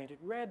choose to paint it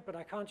red, but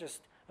I can't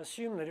just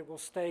assume that it will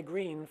stay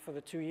green for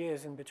the 2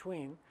 years in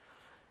between.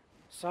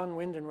 Sun,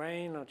 wind, and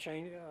rain are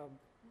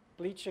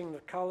bleaching the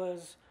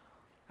colors.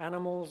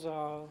 Animals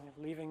are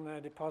leaving their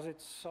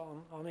deposits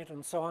on it,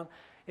 and so on.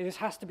 It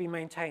has to be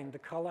maintained. The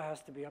color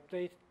has to be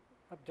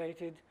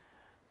updated.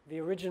 The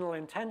original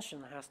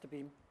intention has to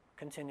be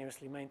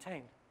continuously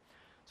maintained.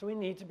 So we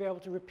need to be able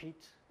to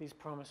repeat these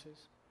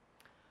promises.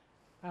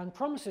 And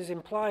promises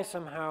imply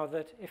somehow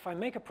that if I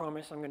make a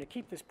promise, I'm going to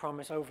keep this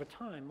promise over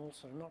time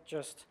also, not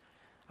just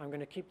I'm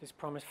going to keep this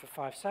promise for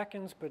 5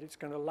 seconds, but it's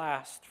going to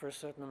last for a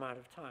certain amount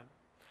of time.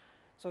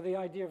 So the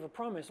idea of a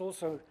promise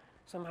also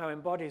somehow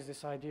embodies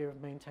this idea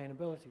of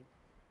maintainability.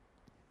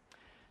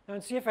 Now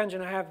in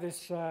Cfengine, I have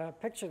this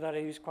picture that I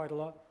use quite a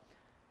lot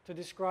to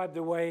describe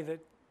the way that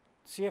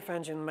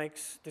Cfengine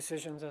makes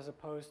decisions as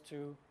opposed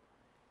to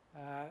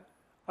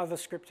other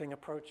scripting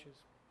approaches.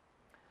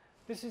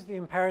 This is the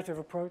imperative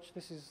approach.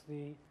 This is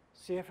the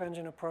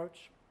Cfengine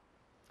approach.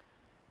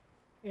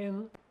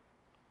 If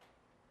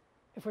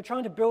we're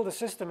trying to build a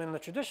system in the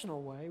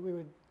traditional way,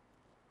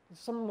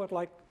 it's somewhat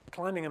like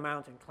climbing a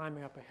mountain,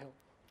 climbing up a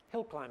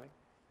hill climbing.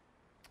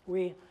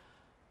 We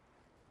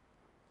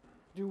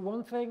do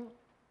one thing,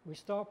 we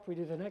stop, we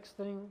do the next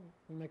thing,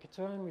 we make a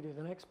turn, we do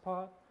the next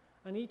part,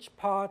 and each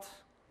part,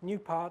 new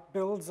part,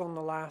 builds on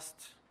the last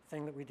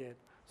thing that we did.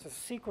 So it's a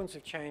sequence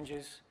of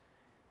changes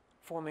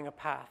forming a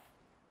path.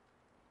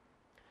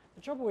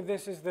 The trouble with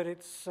this is that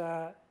it's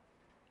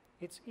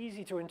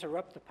easy to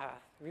interrupt the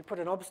path. If we put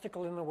an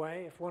obstacle in the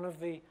way, if one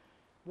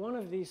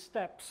of these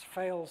steps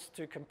fails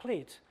to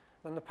complete,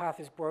 then the path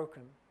is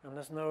broken, and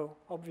there's no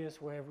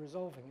obvious way of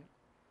resolving it.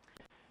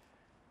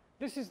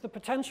 This is the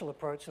potential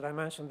approach that I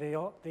mentioned,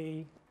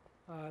 the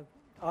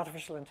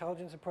artificial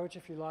intelligence approach,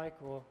 if you like,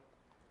 or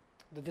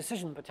the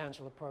decision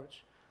potential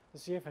approach, the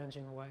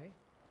Cfengine way,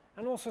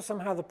 and also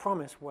somehow the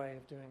promise way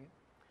of doing it.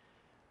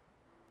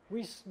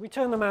 We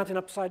turn the mountain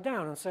upside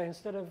down and say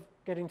instead of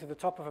getting to the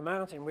top of a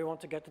mountain, we want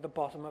to get to the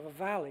bottom of a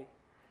valley.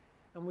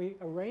 And we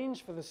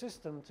arrange for the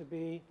system to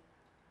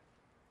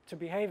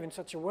behave in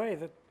such a way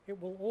that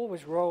it will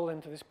always roll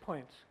into this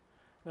point.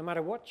 No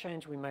matter what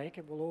change we make,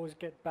 it will always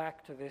get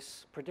back to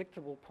this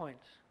predictable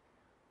point,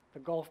 the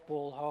golf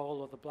ball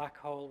hole or the black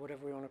hole,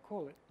 whatever we want to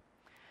call it.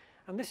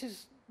 And this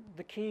is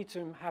the key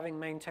to having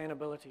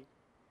maintainability.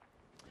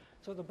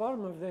 So at the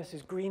bottom of this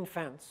is green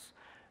fence.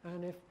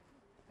 And if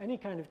any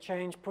kind of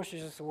change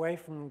pushes us away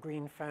from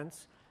green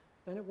fence,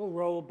 then it will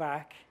roll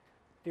back.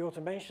 The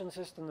automation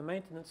system, the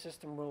maintenance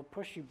system will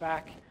push you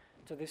back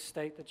to this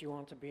state that you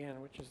want to be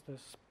in, which is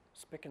this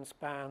spick and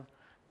span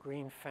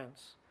green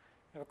fence.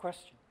 You have a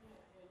question? Yeah,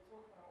 you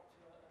talk about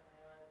an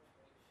AI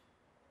approach.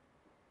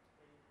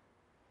 This is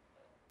going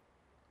back to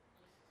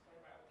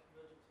the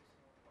convergent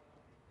system or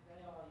autonomic. In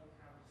AI, you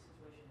have a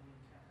situation where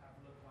you can have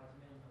localized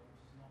minimum,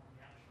 which is not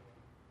the actual.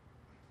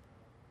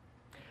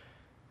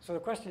 So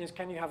the question is,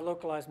 can you have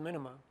localized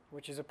minima,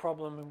 which is a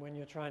problem when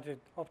you're trying to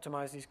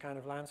optimize these kind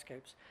of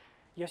landscapes?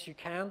 Yes, you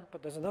can,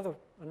 but there's the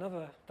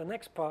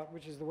next part,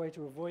 which is the way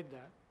to avoid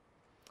that.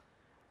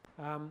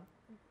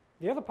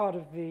 The other part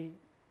of the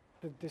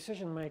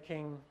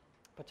decision-making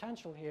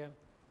potential here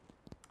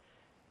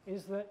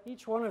is that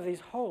each one of these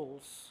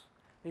holes,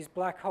 these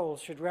black holes,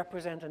 should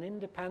represent an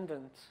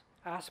independent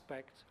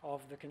aspect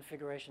of the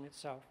configuration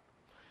itself.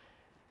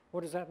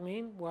 What does that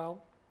mean?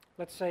 Well,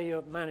 let's say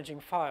you're managing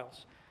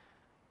files.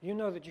 You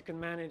know that you can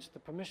manage the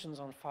permissions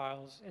on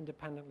files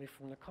independently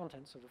from the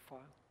contents of the file.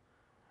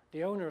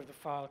 The owner of the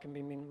file can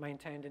be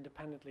maintained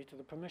independently to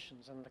the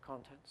permissions and the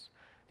contents.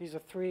 These are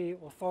three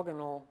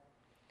orthogonal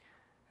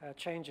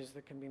changes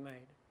that can be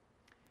made.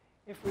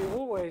 If we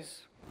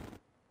always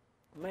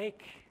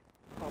make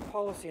our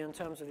policy in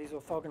terms of these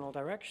orthogonal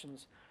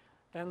directions,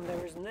 then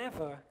there is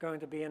never going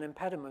to be an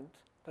impediment.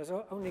 There's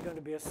only going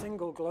to be a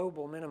single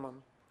global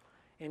minimum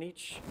in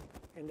each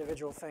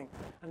individual thing.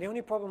 And the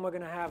only problem we're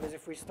going to have is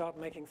if we start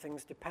making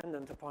things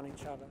dependent upon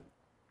each other.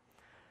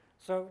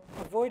 So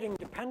avoiding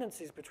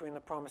dependencies between the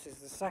promises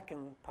is the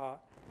second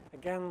part.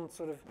 Again,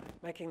 sort of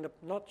making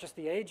not just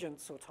the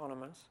agents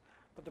autonomous,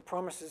 but the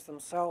promises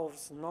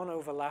themselves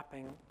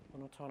non-overlapping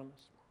and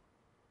autonomous.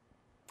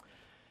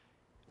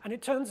 And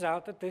it turns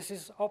out that this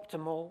is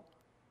optimal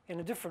in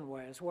a different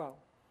way as well.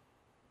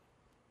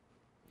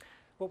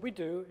 What we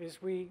do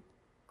is we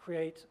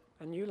create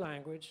a new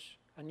language,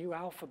 a new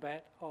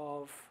alphabet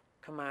of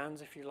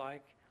commands, if you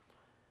like,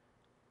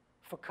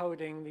 for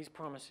coding these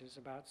promises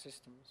about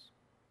systems.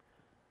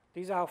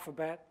 This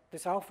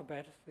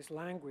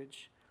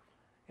language,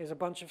 is a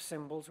bunch of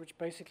symbols which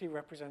basically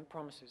represent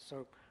promises.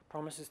 So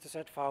promises to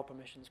set file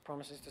permissions,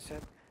 promises to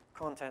set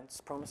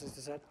contents, promises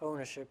to set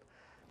ownership,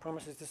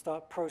 promises to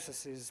start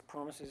processes,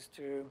 promises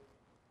to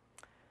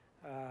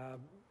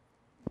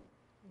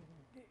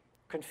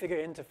configure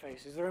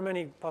interfaces. There are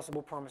many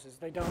possible promises.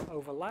 They don't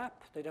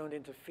overlap, they don't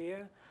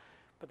interfere,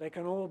 but they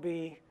can all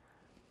be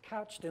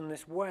couched in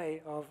this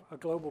way of a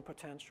global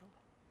potential.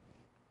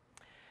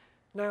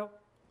 Now,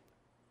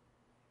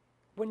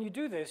 when you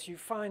do this, you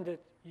find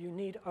that you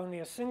need only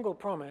a single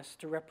promise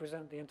to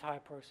represent the entire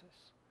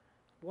process.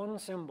 One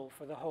symbol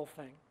for the whole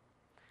thing,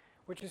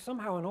 which is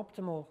somehow an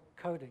optimal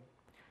coding.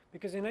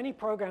 Because in any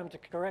program to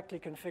correctly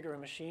configure a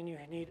machine, you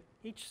need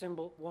each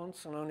symbol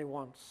once and only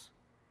once.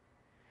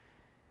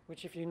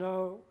 Which, if you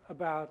know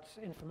about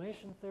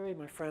information theory,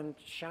 my friend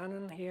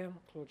Shannon here,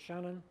 Claude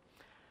Shannon,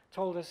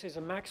 told us is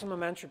a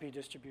maximum entropy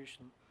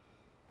distribution.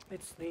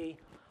 It's the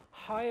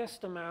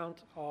highest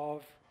amount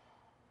of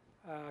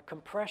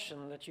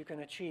compression that you can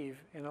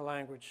achieve in a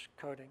language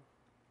coding.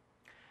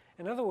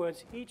 In other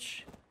words,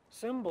 each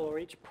symbol or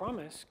each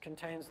promise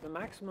contains the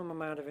maximum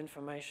amount of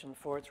information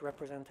for its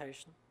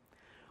representation.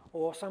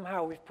 Or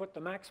somehow we've put the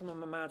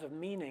maximum amount of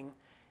meaning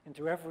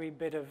into every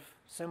bit of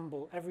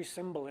symbol, every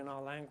symbol in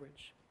our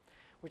language,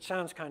 which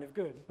sounds kind of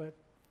good, but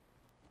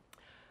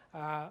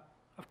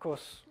of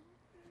course,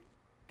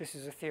 this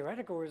is a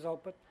theoretical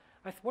result, but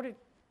what it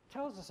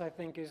tells us, I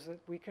think, is that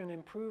we can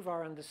improve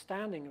our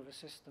understanding of a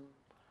system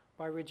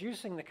by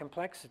reducing the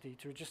complexity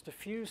to just a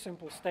few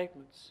simple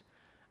statements.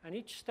 And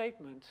each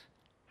statement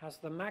has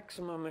the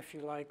maximum, if you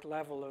like,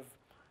 level of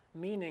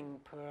meaning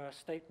per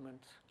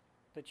statement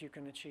that you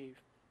can achieve.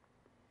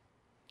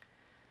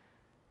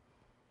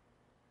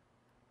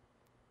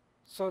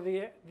 So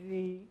the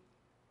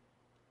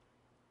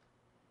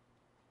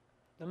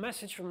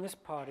message from this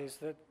part is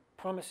that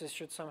promises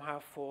should somehow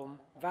form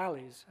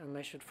valleys, and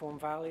they should form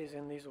valleys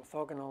in these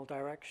orthogonal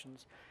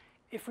directions.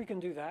 If we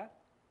can do that,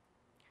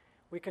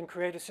 we can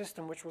create a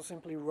system which will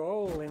simply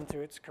roll into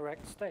its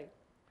correct state.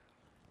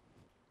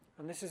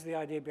 And this is the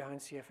idea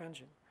behind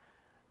Cfengine.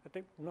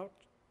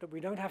 That we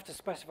don't have to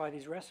specify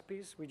these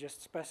recipes, we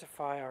just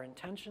specify our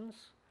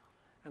intentions,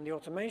 and the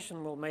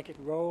automation will make it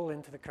roll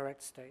into the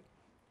correct state.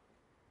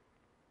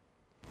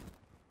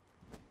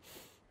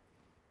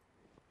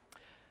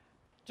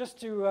 Just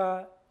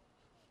to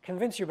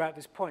convince you about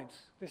this point,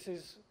 this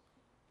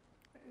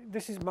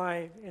is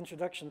my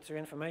introduction to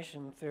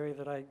information theory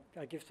that I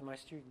give to my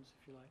students,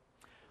 if you like.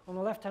 On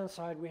the left-hand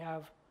side, we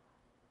have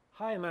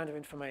high amount of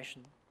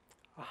information,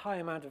 a high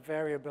amount of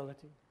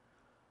variability.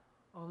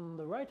 On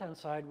the right-hand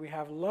side, we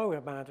have low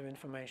amount of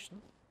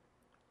information.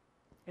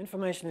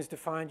 Information is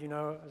defined, you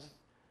know,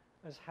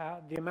 as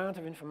how the amount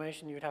of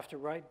information you'd have to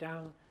write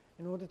down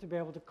in order to be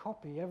able to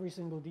copy every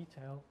single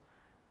detail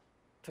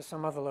to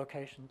some other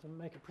location, to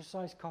make a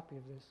precise copy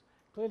of this.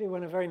 Clearly,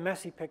 when a very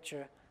messy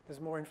picture, there's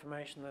more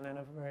information than in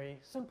a very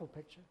simple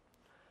picture.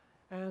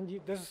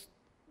 And there's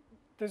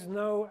there's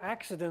no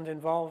accident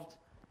involved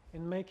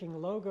in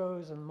making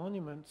logos and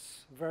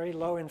monuments very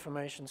low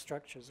information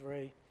structures,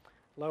 very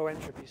low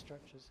entropy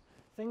structures,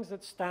 things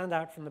that stand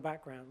out from the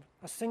background,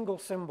 a single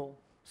symbol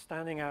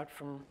standing out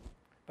from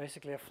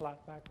basically a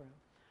flat background.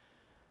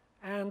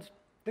 And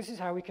this is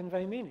how we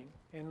convey meaning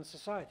in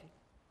society.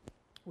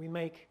 We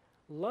make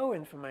low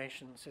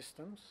information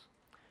systems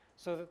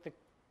so that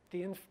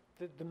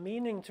the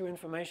meaning to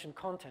information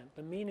content,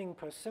 the meaning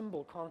per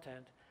symbol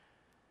content,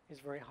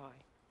 is very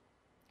high.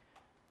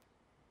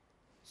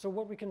 So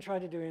what we can try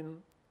to do in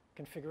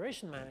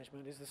configuration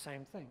management is the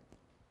same thing.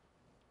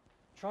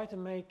 Try to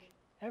make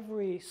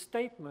every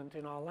statement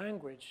in our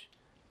language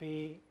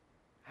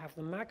have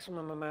the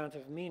maximum amount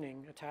of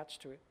meaning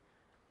attached to it.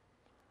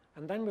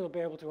 And then we'll be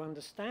able to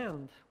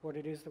understand what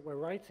it is that we're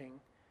writing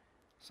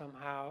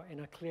somehow in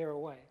a clearer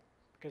way,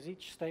 because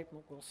each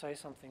statement will say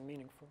something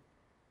meaningful.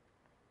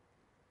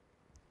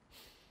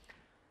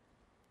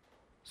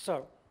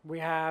 So we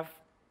have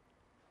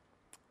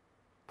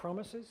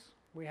promises.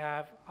 We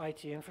have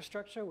IT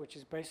infrastructure, which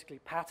is basically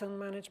pattern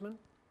management.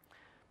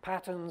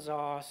 Patterns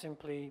are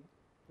simply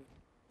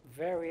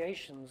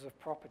variations of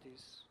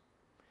properties,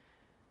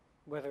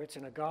 whether it's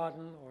in a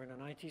garden or in an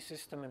IT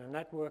system, in a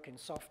network, in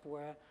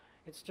software.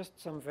 It's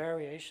just some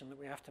variation that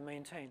we have to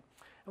maintain.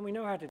 And we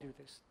know how to do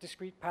this.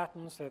 Discrete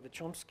patterns, they're the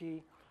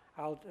Chomsky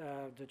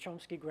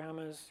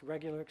grammars,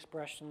 regular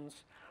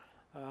expressions.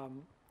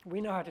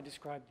 We know how to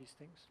describe these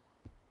things.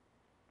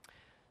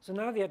 So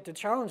now the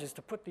challenge is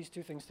to put these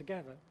two things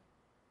together.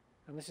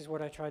 And this is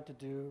what I tried to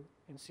do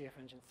in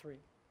Cfengine 3.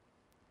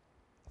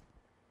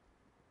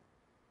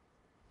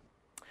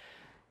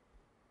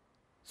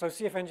 So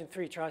Cfengine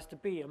 3 tries to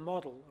be a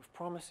model of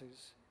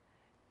promises.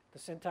 The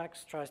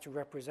syntax tries to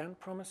represent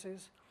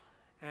promises,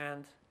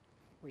 and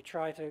we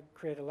try to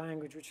create a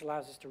language which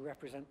allows us to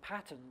represent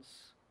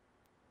patterns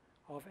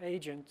of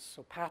agents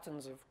or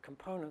patterns of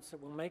components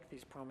that will make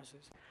these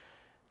promises.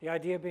 The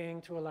idea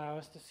being to allow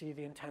us to see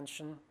the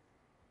intention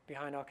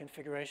behind our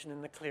configuration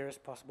in the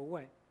clearest possible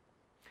way.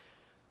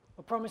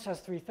 A promise has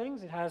three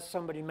things. It has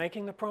somebody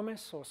making the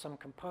promise or some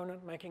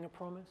component making a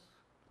promise.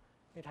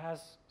 It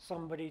has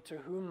somebody to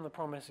whom the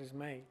promise is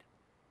made.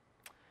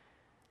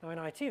 Now in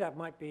IT, that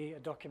might be a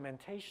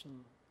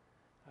documentation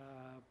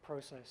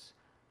process.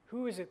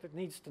 Who is it that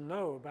needs to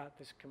know about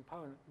this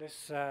component,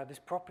 this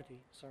property,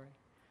 sorry?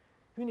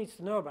 Who needs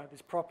to know about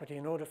this property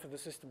in order for the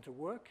system to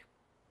work?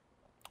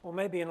 Or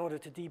maybe in order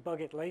to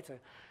debug it later.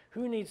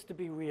 Who needs to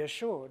be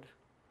reassured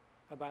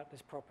about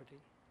this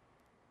property?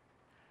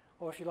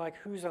 Or if you like,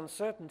 whose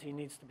uncertainty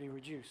needs to be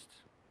reduced?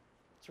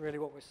 That's really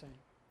what we're saying.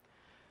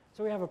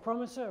 So we have a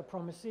promiser, a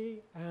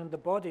promisee, and the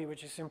body,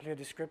 which is simply a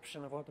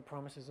description of what the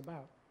promise is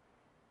about.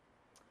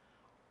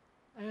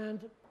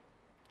 And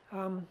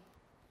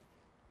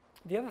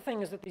the other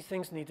thing is that these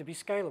things need to be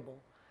scalable.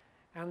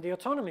 And the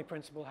autonomy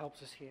principle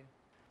helps us here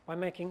by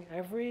making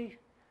every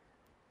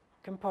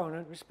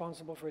component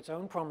responsible for its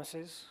own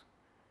promises.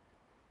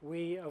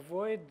 We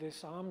avoid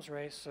this arms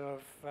race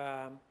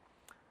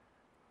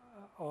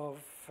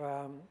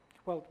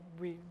well,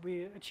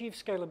 we achieve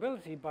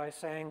scalability by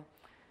saying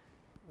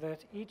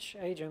that each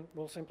agent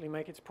will simply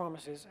make its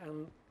promises,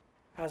 and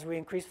as we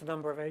increase the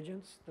number of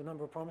agents, the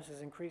number of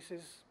promises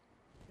increases.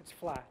 It's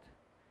flat.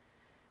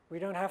 We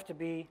don't have to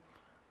be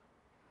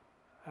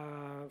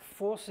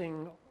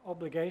forcing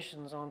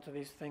obligations onto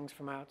these things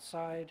from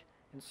outside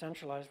in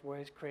centralized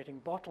ways,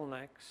 creating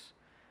bottlenecks,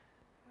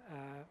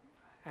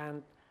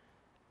 and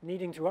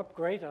needing to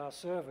upgrade our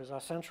servers, our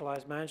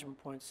centralized management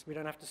points. We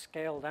don't have to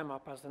scale them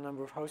up as the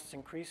number of hosts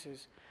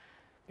increases,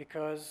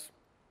 because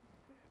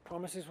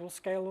promises will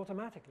scale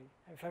automatically.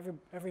 If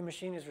every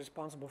machine is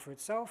responsible for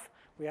itself,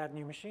 we add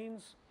new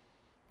machines,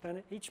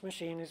 then each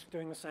machine is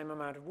doing the same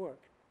amount of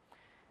work.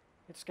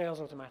 It scales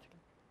automatically.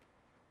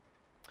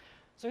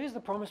 So here's the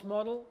promise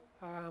model.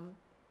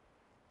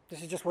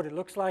 This is just what it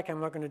looks like. I'm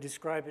not going to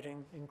describe it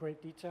in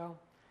great detail.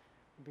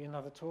 It'll be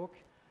another talk.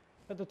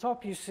 At the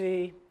top, you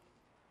see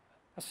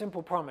a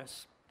simple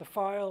promise. The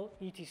file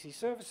etc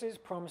services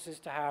promises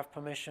to have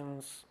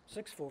permissions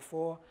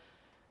 644.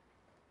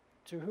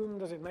 To whom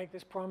does it make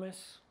this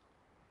promise?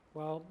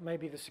 Well,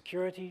 maybe the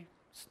security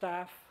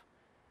staff,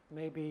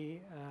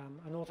 maybe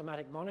an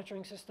automatic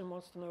monitoring system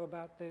wants to know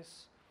about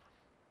this.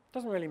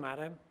 Doesn't really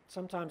matter.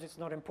 Sometimes it's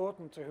not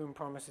important to whom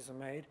promises are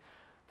made.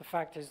 The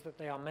fact is that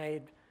they are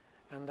made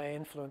and they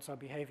influence our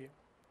behavior.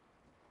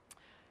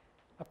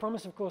 A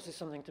promise, of course, is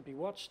something to be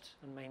watched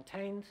and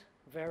maintained,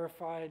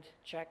 verified,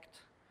 checked,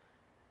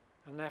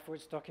 and therefore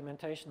its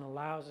documentation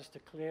allows us to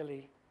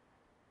clearly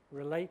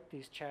relate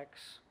these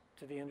checks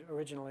to the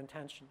original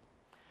intention.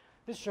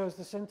 This shows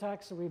the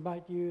syntax that we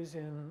might use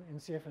in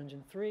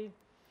Cfengine 3.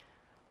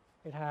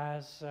 It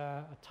has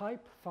a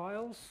type,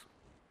 files.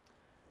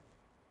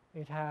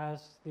 It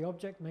has the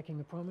object making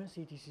the promise,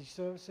 etc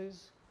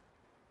services.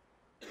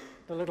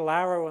 The little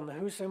arrow and the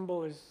who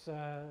symbol is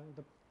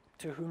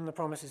to whom the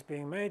promise is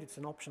being made. It's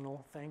an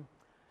optional thing.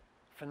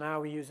 For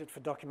now, we use it for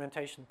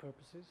documentation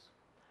purposes.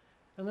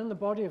 And then the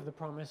body of the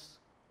promise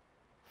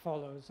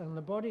follows. And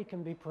the body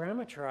can be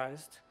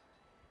parameterized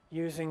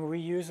using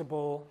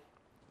reusable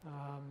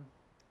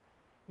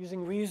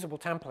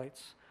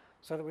templates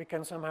so that we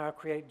can somehow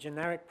create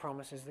generic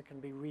promises that can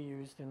be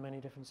reused in many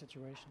different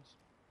situations.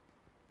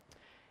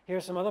 Here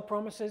are some other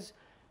promises,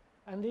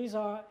 and these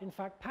are, in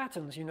fact,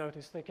 patterns. You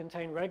notice they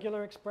contain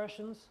regular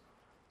expressions.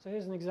 So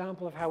here's an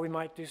example of how we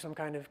might do some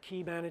kind of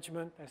key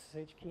management,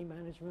 SSH key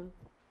management.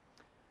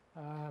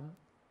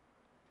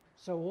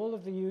 So all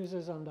of the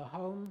users under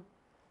home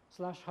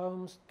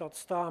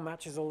 /homes.star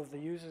matches all of the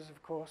users,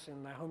 of course,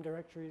 in their home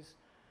directories.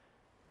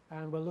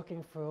 And we're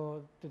looking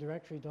for the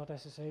directory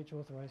 .ssh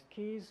authorized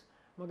keys.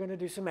 We're going to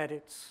do some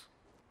edits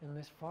in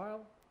this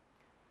file.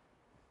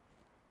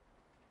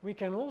 We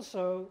can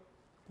also,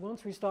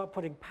 once we start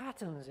putting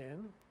patterns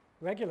in,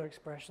 regular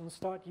expressions,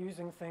 start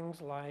using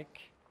things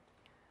like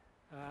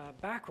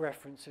back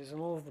references and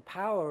all of the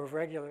power of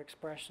regular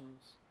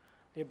expressions,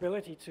 the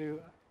ability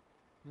to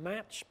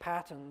match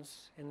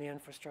patterns in the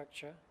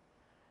infrastructure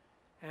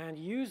and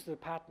use the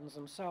patterns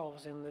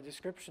themselves in the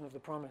description of the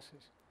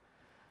promises.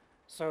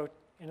 So,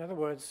 in other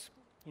words,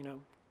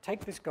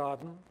 take this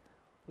garden,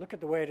 look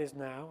at the way it is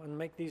now, and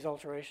make these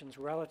alterations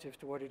relative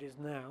to what it is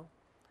now,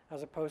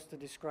 as opposed to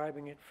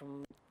describing it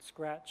from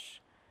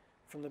scratch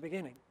from the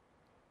beginning.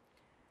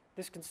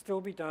 This can still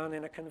be done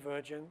in a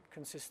convergent,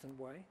 consistent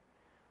way,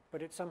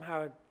 but it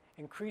somehow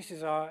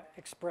increases our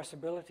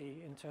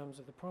expressibility in terms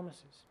of the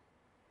promises,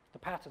 the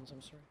patterns,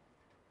 I'm sorry.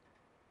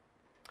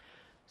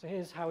 So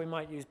here's how we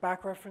might use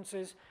back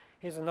references.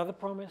 Here's another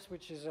promise,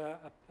 which is a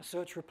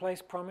search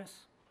replace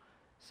promise,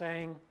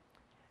 saying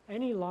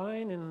any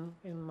line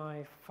in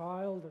my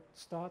file that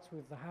starts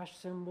with the hash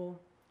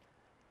symbol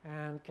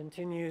and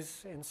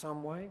continues in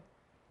some way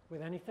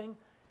with anything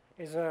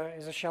is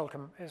a shell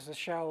comment. Is a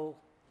shell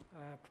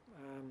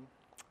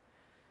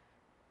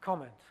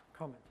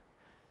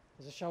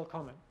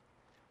comment.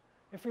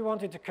 If we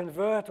wanted to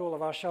convert all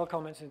of our shell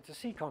comments into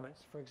C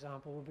comments, for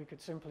example, we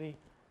could simply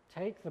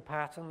take the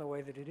pattern the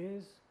way that it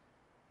is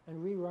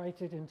and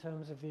rewrite it in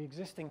terms of the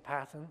existing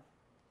pattern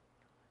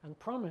and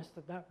promise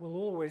that that will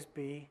always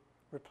be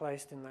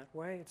replaced in that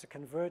way. It's a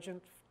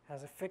convergent,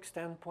 has a fixed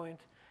endpoint,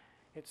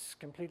 it's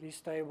completely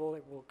stable,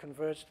 it will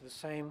converge to the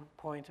same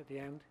point at the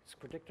end, it's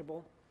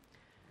predictable.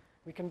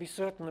 We can be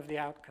certain of the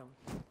outcome.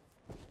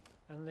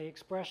 And the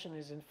expression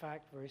is, in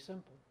fact, very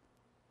simple.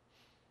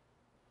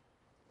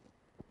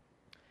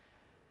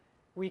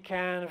 We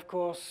can, of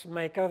course,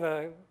 make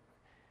other...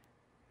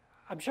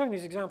 I'm showing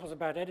these examples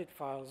about edit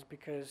files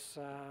because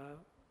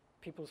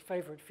people's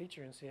favorite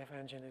feature in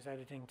Cfengine is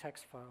editing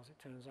text files,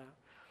 it turns out.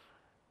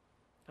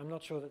 I'm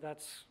not sure that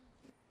that's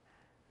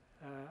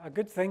a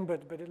good thing,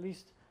 but at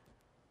least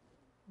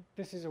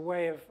this is a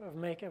way of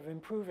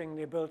improving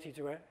the ability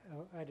to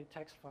edit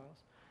text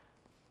files.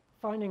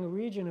 Finding a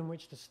region in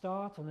which to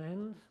start and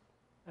end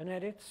an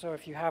edit. So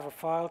if you have a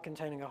file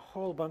containing a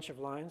whole bunch of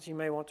lines, you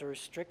may want to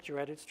restrict your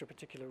edits to a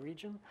particular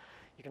region.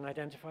 You can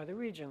identify the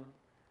region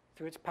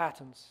through its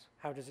patterns.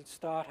 How does it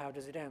start? How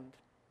does it end?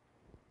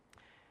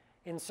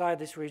 Inside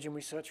this region,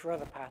 we search for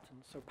other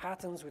patterns. So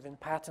patterns within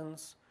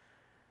patterns.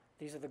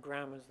 These are the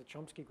grammars, the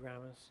Chomsky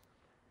grammars,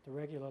 the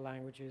regular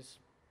languages,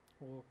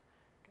 or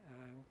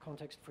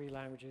context-free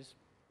languages.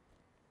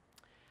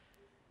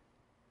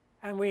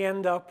 And we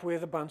end up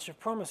with a bunch of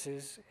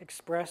promises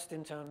expressed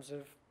in terms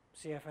of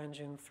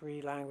Cfengine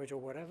 3 language or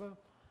whatever.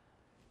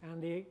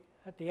 And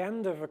at the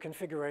end of a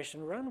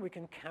configuration run, we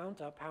can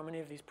count up how many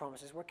of these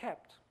promises were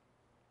kept,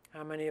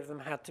 how many of them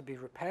had to be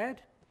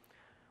repaired,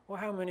 or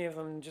how many of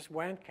them just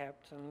weren't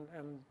kept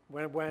and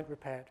weren't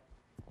repaired.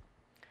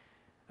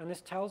 And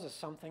this tells us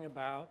something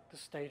about the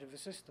state of the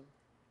system.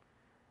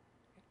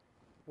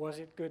 Was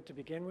it good to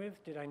begin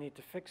with? Did I need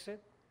to fix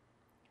it?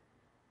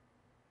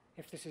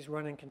 If this is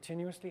running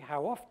continuously,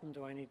 how often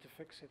do I need to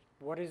fix it?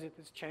 What is it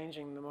that's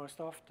changing the most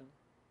often?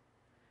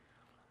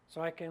 So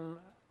I can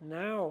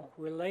now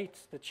relate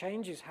the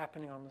changes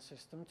happening on the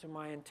system to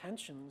my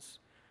intentions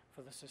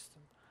for the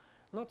system.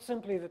 Not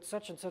simply that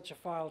such and such a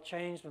file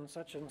changed on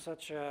such and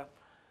such a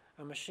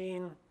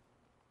machine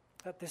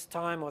at this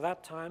time or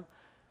that time,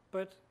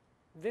 but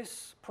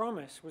this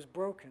promise was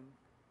broken.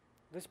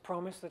 This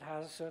promise that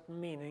has a certain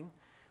meaning,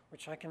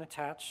 which I can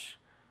attach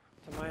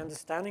to my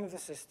understanding of the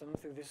system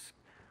through this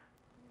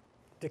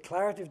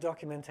declarative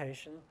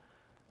documentation,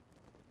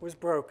 was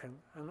broken.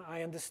 And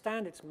I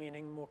understand its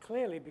meaning more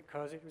clearly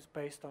because it was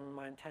based on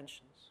my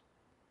intentions.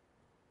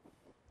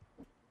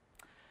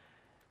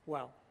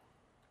 Well,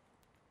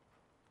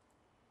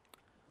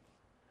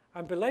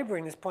 I'm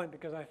belaboring this point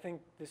because I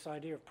think this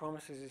idea of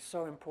promises is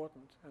so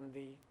important, and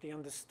the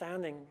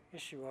understanding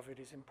issue of it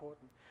is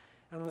important.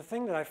 And the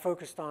thing that I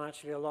focused on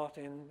actually a lot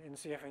in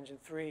Cfengine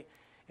 3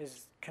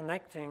 is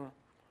connecting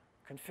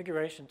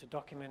configuration to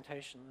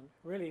documentation and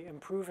really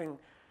improving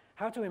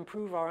how to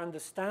improve our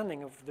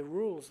understanding of the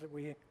rules that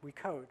we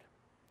code.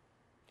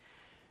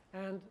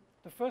 And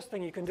the first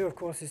thing you can do, of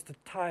course, is to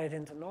tie it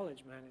into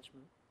knowledge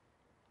management.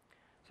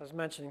 So I was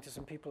mentioning to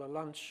some people at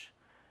lunch,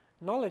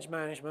 knowledge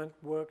management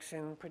works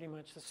in pretty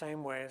much the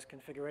same way as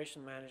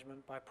configuration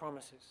management by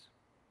promises.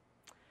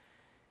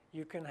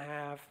 You can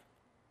have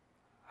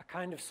a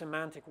kind of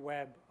semantic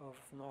web of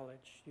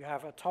knowledge. You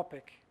have a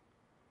topic,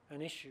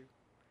 an issue,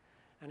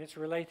 and it's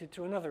related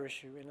to another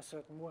issue in a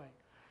certain way.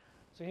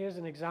 So here's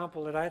an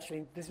example that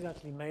this is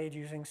actually made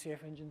using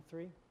Cfengine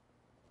 3.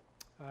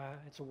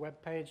 It's a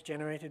web page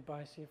generated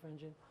by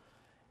Cfengine.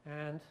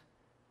 And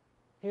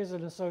here's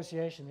an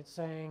association. It's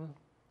saying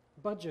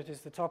budget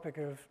is the topic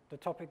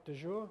du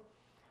jour.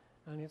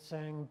 And it's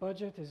saying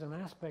budget is an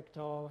aspect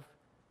of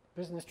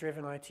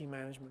business-driven IT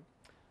management.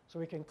 So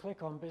we can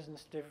click on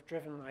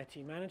business-driven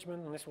IT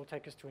management, and this will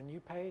take us to a new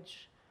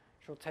page,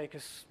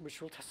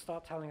 which will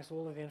start telling us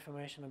all of the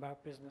information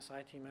about business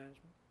IT management.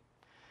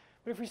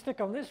 But if we stick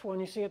on this one,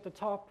 you see at the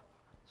top,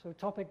 so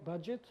topic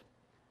budget,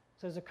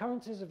 says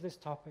occurrences of this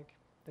topic.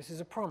 This is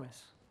a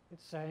promise.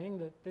 It's saying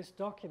that this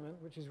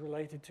document, which is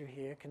related to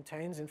here,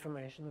 contains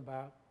information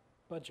about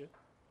budget.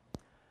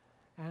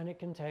 And it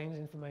contains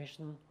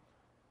information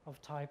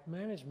of type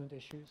management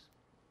issues.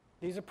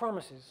 These are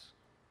promises.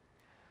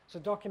 So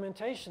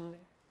documentation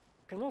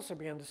can also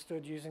be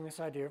understood using this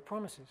idea of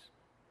promises.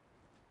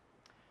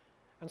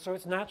 And so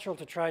it's natural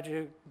to try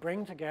to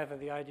bring together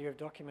the idea of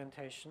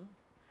documentation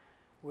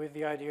with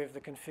the idea of the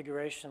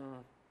configuration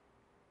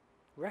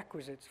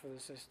requisites for the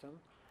system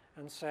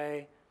and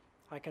say,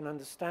 I can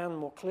understand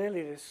more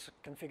clearly this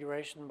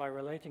configuration by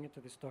relating it to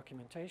this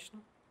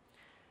documentation.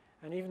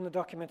 And even the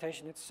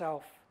documentation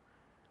itself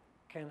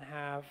can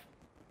have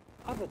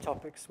other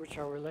topics which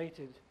are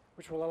related,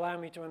 which will allow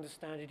me to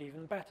understand it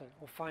even better,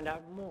 or find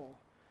out more,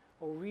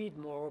 or read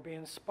more, or be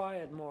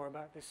inspired more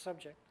about this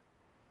subject.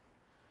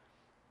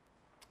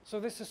 So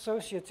this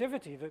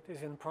associativity that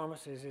is in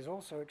promises is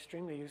also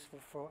extremely useful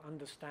for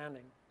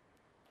understanding.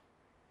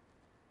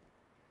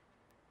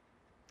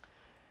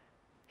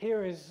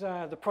 Here is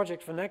the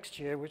project for next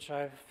year, which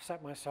I've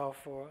set myself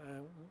for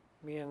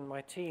me and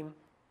my team.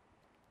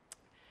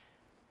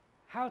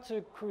 How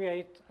to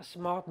create a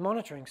smart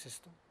monitoring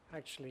system,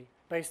 actually,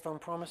 based on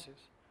promises.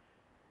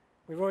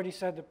 We've already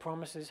said that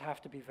promises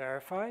have to be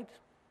verified.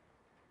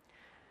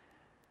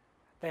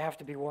 They have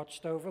to be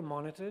watched over,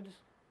 monitored,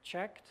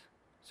 checked.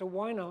 So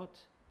why not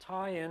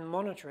tie in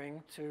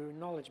monitoring to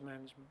knowledge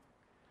management?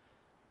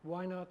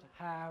 Why not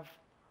have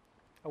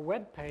a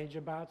web page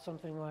about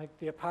something like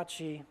the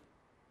Apache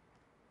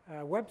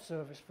web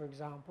service, for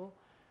example,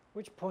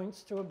 which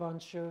points to a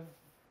bunch of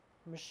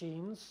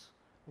machines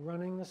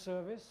running the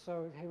service.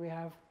 So here we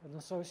have an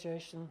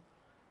association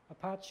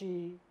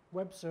Apache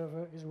web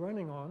server is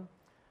running on,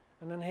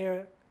 and then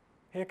here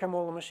come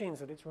all the machines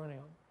that it's running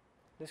on.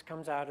 This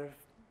comes out of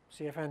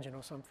Cfengine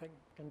or something,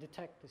 can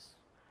detect this.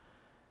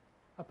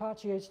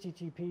 Apache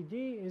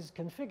HTTPD is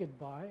configured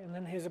by, and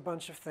then here's a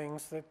bunch of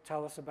things that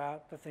tell us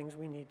about the things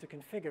we need to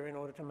configure in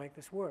order to make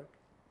this work.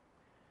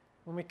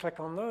 When we click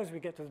on those, we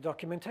get to the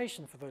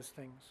documentation for those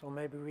things, or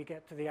maybe we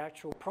get to the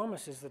actual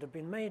promises that have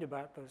been made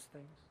about those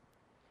things.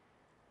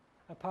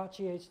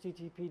 Apache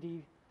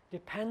HTTPD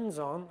depends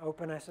on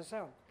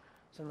OpenSSL.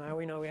 So now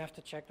we know we have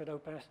to check that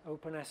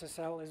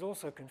OpenSSL is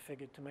also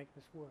configured to make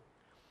this work.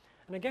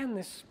 And again,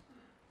 this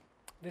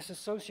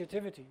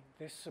associativity,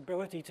 this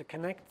ability to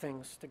connect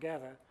things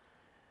together,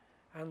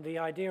 and the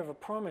idea of a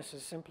promise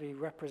is simply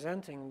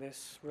representing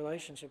this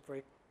relationship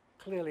very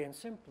clearly and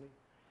simply,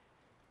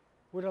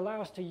 would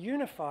allow us to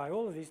unify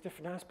all of these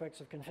different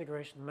aspects of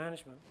configuration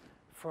management,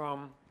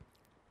 from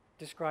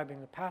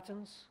describing the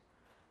patterns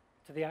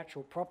to the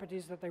actual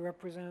properties that they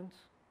represent,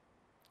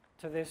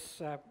 to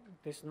this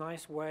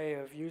nice way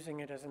of using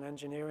it as an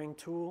engineering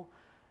tool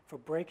for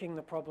breaking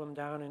the problem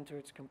down into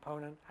its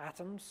component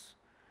atoms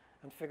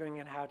and figuring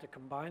out how to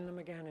combine them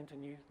again into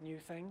new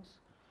things.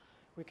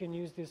 We can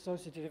use the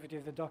associativity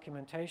of the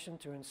documentation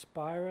to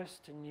inspire us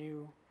to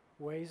new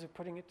ways of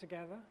putting it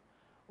together,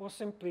 or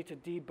simply to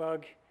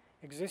debug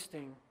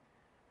existing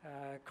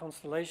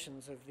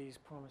constellations of these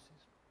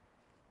promises.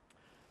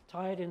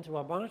 Tie it into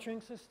our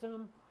monitoring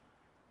system,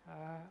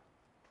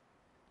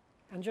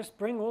 and just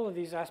bring all of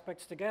these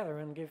aspects together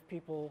and give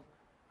people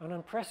an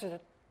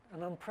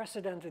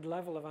unprecedented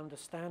level of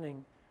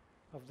understanding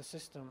of the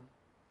system.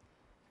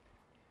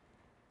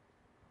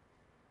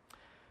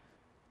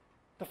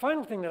 The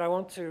final thing that I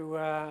want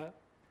to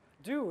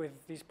do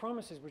with these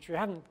promises, which we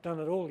haven't done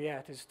at all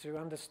yet, is to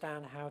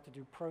understand how to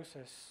do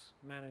process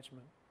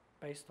management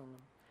based on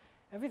them.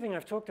 Everything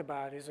I've talked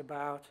about is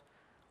about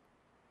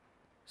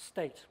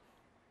state.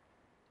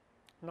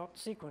 Not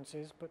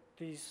sequences, but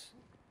these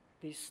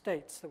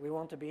states that we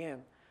want to be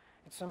in.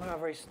 It's somehow a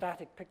very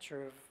static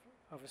picture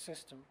of a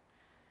system.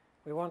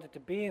 We want it to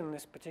be in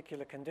this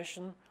particular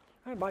condition.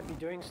 It might be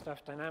doing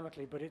stuff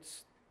dynamically, but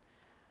it's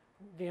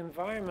the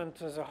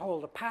environment as a whole,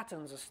 the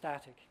patterns are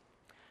static.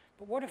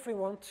 But what if we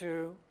want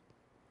to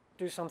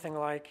do something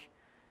like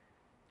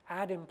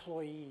add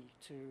employee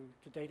to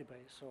the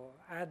database, or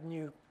add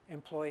new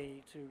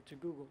employee to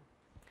Google?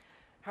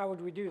 How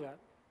would we do that?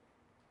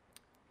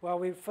 Well,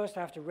 we first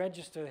have to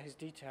register his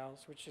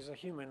details, which is a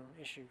human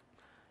issue,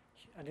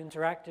 an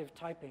interactive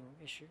typing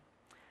issue.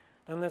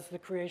 Then there's the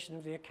creation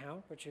of the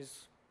account, which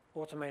is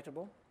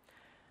automatable.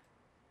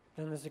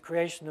 Then there's the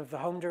creation of the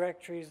home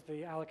directories,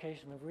 the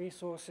allocation of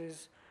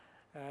resources,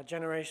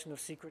 generation of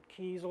secret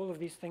keys. All of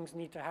these things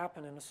need to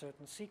happen in a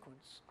certain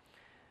sequence.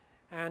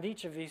 And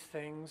each of these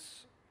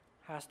things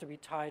has to be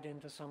tied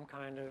into some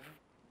kind of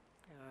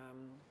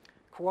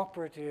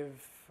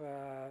cooperative,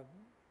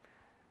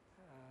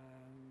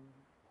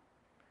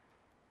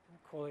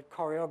 call it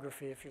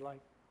choreography if you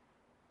like.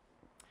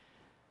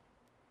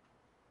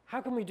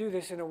 How can we do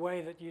this in a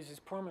way that uses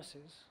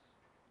promises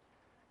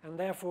and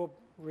therefore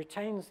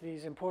retains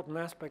these important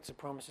aspects of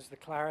promises, the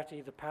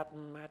clarity, the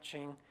pattern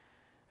matching,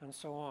 and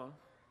so on?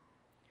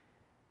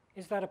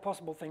 Is that a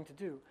possible thing to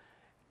do?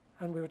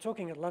 And we were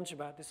talking at lunch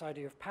about this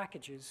idea of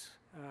packages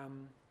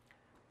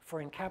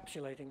for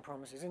encapsulating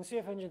promises. In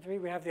Cfengine 3,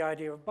 we have the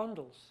idea of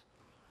bundles,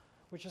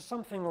 which is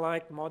something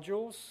like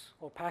modules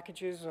or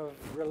packages of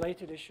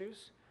related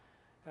issues.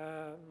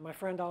 My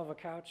friend Oliver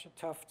Couch at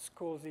Tufts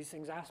calls these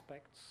things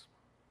aspects.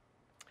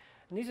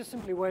 And these are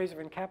simply ways of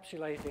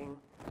encapsulating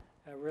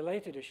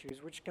related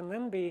issues, which can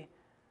then be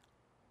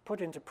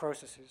put into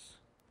processes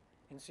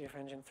in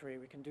Cfengine 3.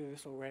 We can do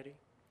this already.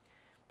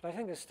 But I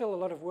think there's still a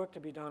lot of work to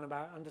be done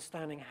about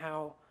understanding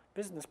how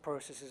business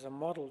processes are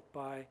modeled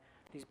by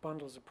these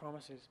bundles of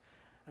promises.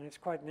 And it's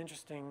quite an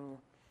interesting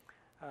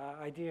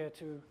idea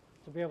to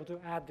be able to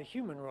add the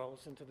human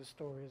roles into the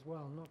story as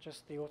well, not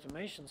just the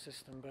automation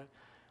system, but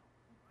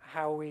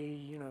how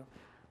we,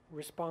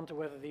 respond to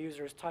whether the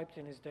user has typed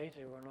in his data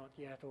or not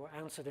yet, or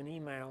answered an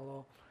email,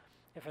 or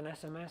if an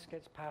SMS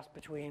gets passed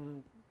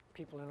between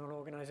people in an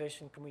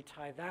organization, can we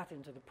tie that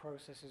into the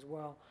process as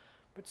well,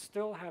 but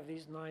still have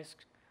these nice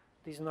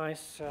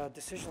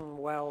decision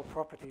well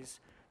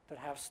properties that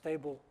have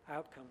stable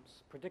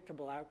outcomes,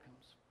 predictable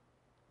outcomes.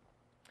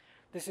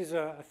 This is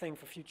a thing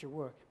for future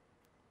work.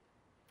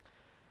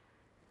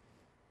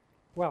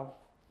 Well,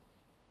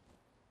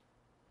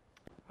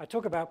 I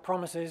talk about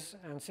promises,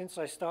 and since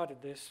I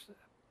started this,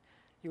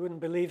 you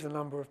wouldn't believe the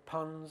number of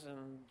puns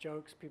and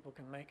jokes people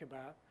can make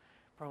about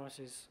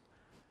promises.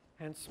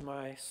 Hence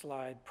my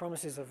slide.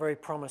 Promises are very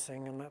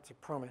promising, and that's a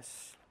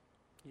promise.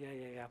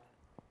 Yeah.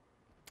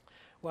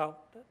 Well,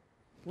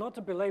 not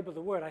to belabor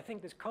the word, I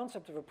think this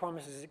concept of a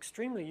promise is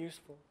extremely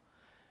useful.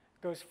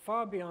 It goes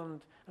far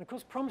beyond, and of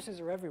course promises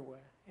are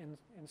everywhere in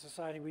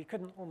society. We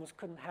almost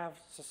couldn't have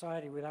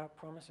society without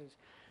promises.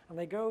 And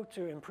they go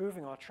to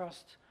improving our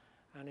trust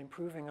and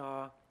improving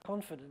our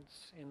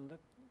confidence in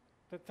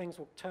that things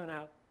will turn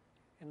out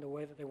in the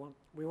way that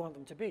we want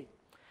them to be.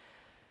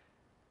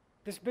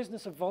 This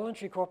business of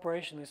voluntary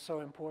cooperation is so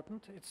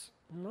important. It's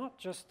not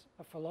just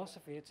a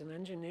philosophy, it's an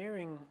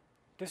engineering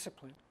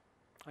discipline.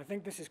 I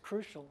think this is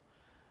crucial.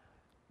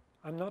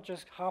 I'm not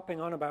just harping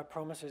on about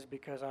promises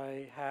because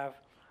I have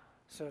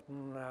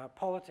certain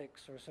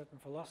politics or a certain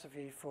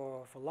philosophy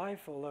for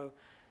life, although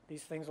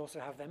these things also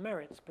have their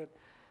merits. But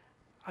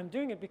I'm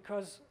doing it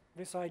because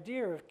this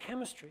idea of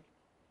chemistry,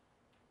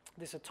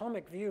 this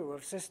atomic view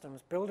of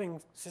systems,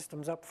 building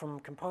systems up from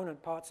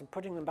component parts and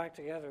putting them back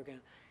together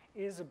again,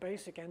 is a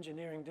basic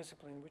engineering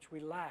discipline which we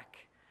lack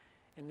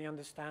in the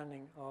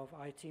understanding of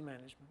IT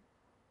management.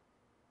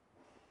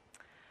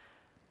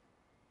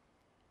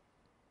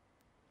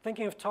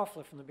 Thinking of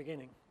Toffler from the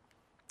beginning,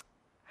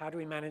 how do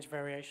we manage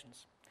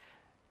variations?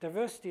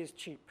 Diversity is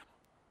cheap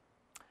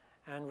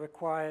and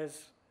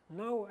requires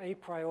no a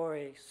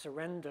priori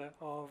surrender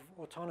of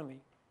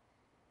autonomy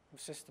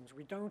of systems.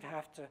 We don't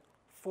have to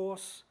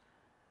force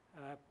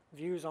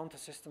views onto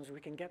systems.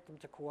 We can get them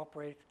to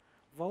cooperate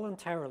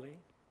voluntarily,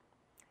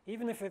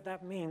 even if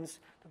that means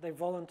that they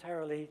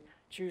voluntarily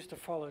choose to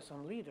follow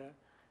some leader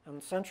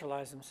and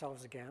centralize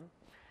themselves again.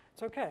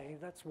 It's okay,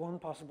 that's one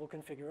possible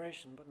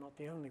configuration, but not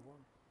the only one.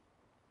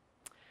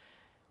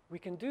 We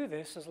can do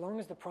this as long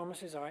as the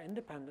promises are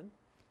independent,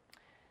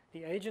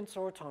 the agents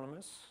are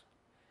autonomous,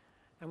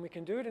 and we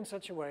can do it in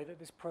such a way that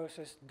this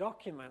process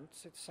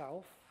documents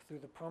itself through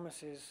the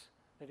promises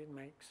that it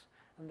makes,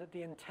 and that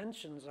the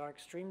intentions are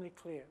extremely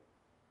clear.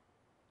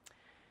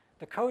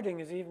 The coding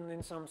is even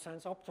in some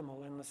sense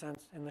optimal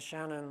in the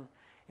Shannon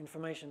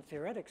information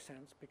theoretic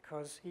sense,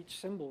 because each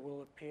symbol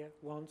will appear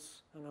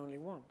once and only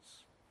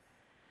once.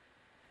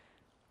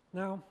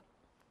 Now,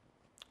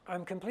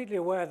 I'm completely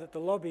aware that the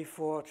lobby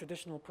for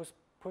traditional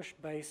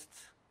push-based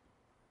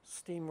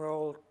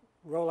steamroll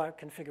rollout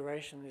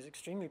configuration is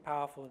extremely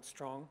powerful and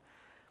strong,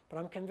 but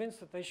I'm convinced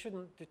that they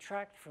shouldn't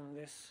detract from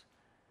this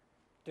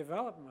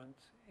development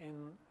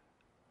in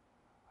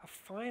a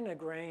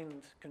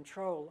finer-grained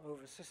control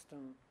over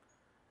system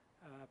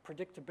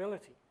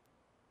predictability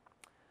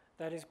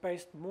that is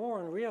based more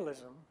on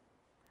realism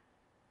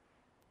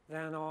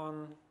than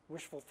on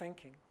wishful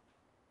thinking,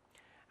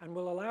 and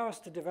will allow us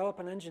to develop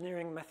an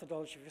engineering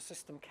methodology for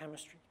system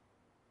chemistry.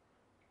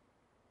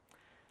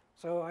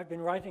 So I've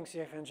been writing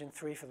Cfengine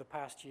 3 for the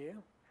past year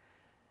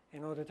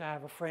in order to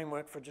have a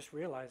framework for just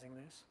realizing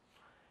this.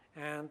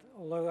 And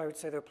although I would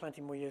say there are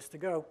plenty more years to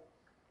go,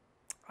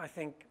 I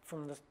think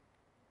from the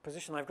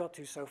position I've got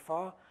to so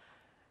far,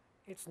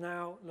 it's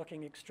now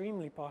looking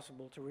extremely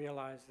possible to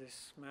realize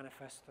this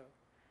manifesto.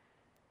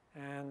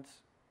 And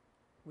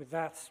with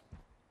that,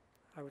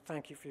 I would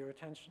thank you for your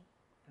attention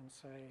and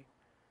say,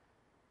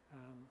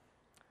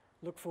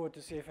 look forward to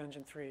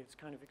Cfengine 3. It's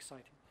kind of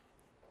exciting.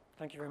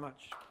 Thank you very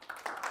much.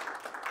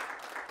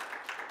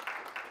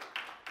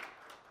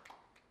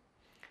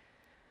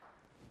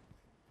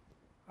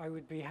 I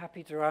would be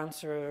happy to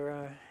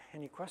answer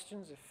any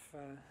questions if,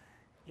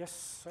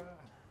 yes, sir.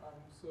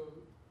 So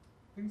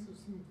things have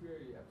seemed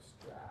very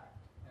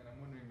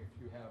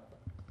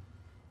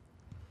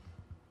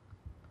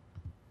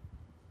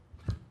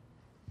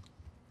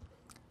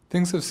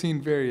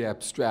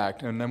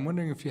abstract, and I'm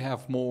wondering if you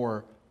have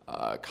more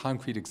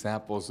concrete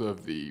examples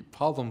of the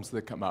problems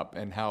that come up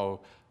and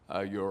how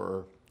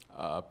your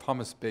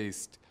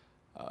promise-based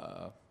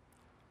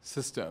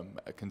system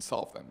can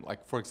solve them.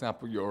 Like, for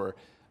example, you're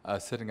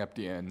setting up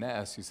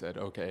DNS, you said,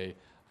 okay,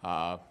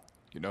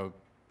 you know,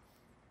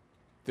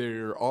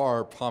 there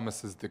are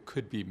promises that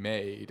could be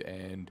made,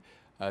 and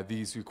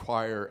these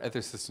require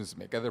other systems to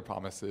make other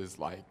promises,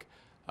 like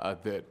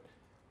that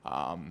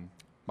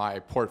my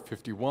port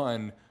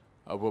 51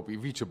 will be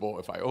reachable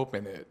if I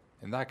open it,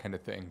 and that kind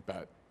of thing.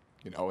 But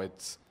you know,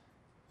 it's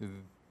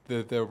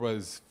there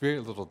was very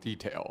little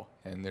detail,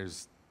 and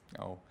there's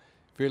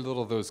very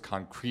little of those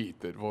concrete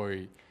that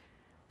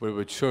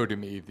would show to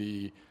me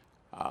the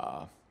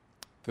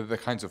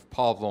kinds of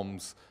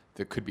problems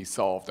that could be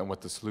solved and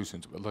what the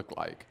solutions would look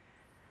like.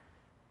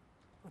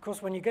 Of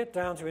course, when you get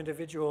down to the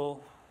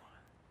individual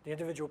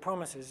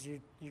promises,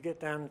 you get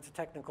down to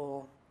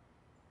technical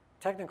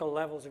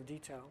levels of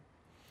detail.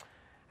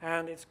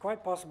 And it's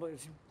quite possible,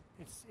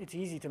 it's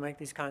easy to make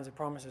these kinds of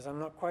promises. I'm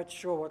not quite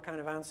sure what kind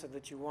of answer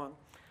that you want.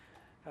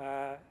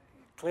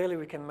 Clearly,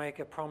 we can make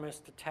a promise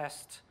to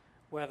test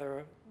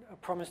a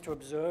promise to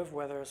observe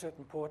whether a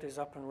certain port is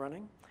up and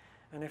running.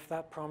 And if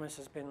that promise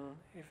has been,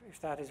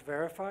 if that is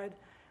verified,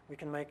 we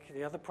can make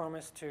the other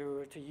promise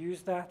to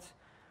use that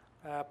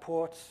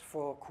port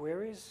for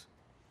queries.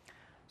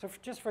 So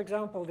just for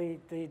example, the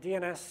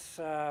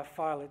DNS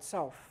file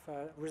itself,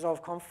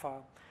 resolve.conf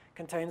file,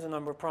 contains a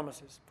number of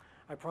promises.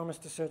 I promise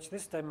to search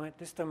this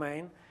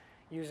domain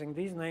using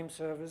these name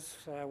servers,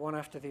 one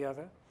after the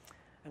other.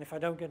 And if I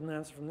don't get an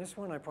answer from this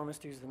one, I promise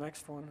to use the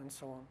next one, and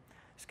so on.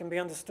 This can be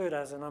understood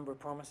as a number of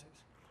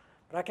promises.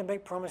 But I can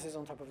make promises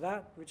on top of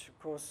that, which of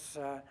course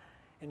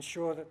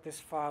ensure that this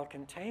file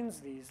contains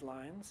these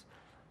lines,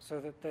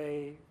 so that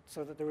the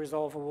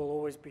resolver will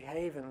always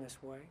behave in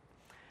this way.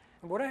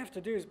 And what I have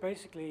to do is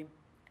basically,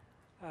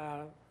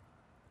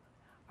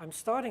 I'm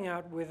starting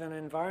out with an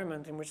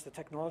environment in which the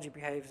technology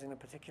behaves in a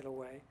particular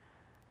way.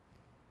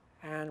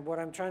 And what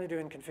I'm trying to do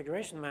in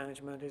configuration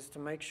management is to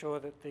make sure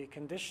that the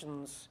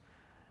conditions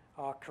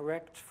are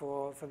correct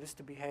for this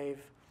to behave,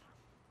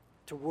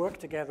 to work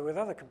together with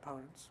other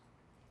components.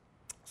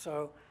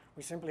 So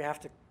we simply have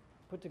to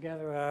put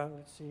together,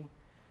 let's see,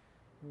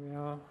 here we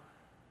are.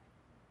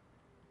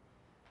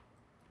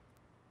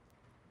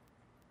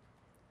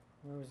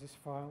 Where is this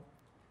file?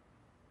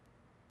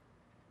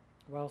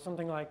 Well,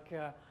 something like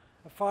a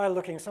file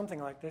looking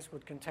something like this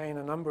would contain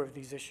a number of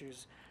these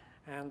issues.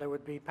 And there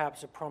would be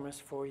perhaps a promise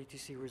for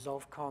etc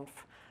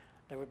resolve.conf.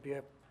 There would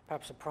be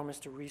perhaps a promise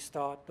to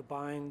restart the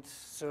bind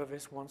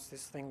service once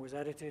this thing was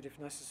edited, if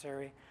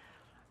necessary.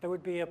 There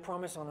would be a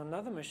promise on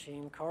another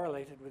machine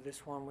correlated with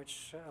this one,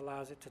 which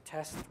allows it to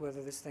test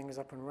whether this thing is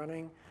up and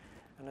running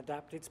and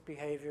adapt its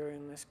behavior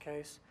in this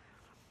case.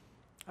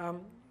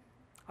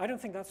 I don't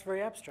think that's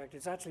very abstract.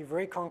 It's actually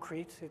very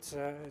concrete. It's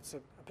a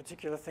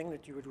particular thing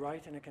that you would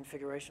write in a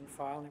configuration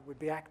file, and it would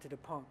be acted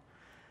upon.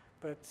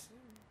 But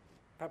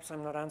perhaps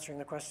I'm not answering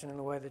the question in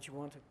the way that you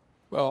wanted.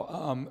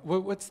 Well,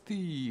 what's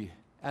the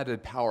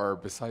added power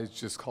besides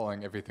just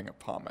calling everything a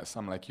promise?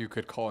 I'm like, you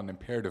could call an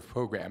imperative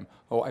program,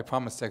 oh, I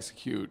promise to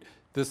execute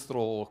this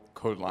little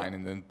code line,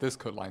 and then this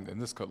code line, then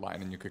this code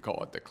line, and you could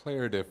call a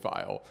declarative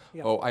file.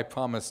 Yeah. Oh, I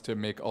promise to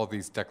make all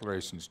these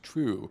declarations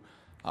true.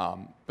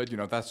 But you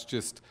know, that's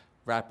just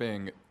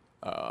wrapping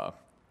a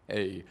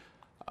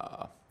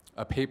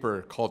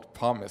paper called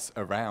promise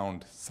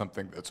around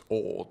something that's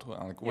old.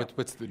 Like, yeah.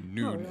 What's the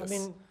newness? No, I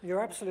mean,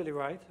 you're absolutely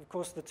right. Of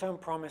course, the term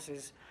promise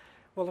is,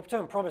 well, the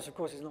term promise, of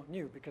course, is not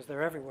new because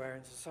they're everywhere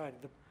in society.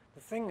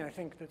 The thing I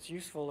think that's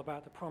useful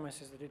about the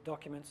promise is that it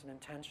documents an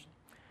intention.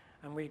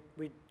 And we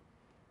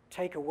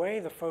take away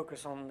the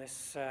focus on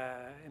this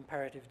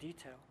imperative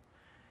detail.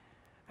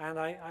 And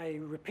I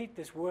repeat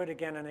this word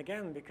again and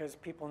again because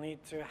people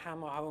need to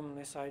hammer home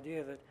this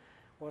idea that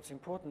what's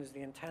important is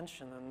the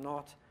intention and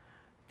not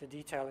the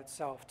detail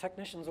itself.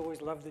 Technicians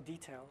always love the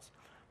details,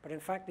 but in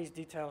fact these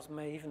details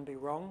may even be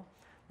wrong,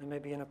 they may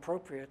be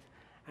inappropriate,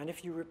 and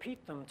if you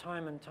repeat them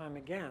time and time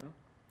again,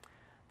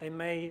 they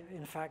may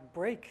in fact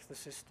break the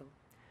system.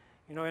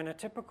 You know, in a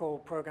typical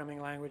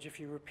programming language,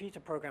 if you repeat a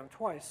program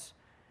twice,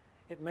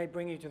 it may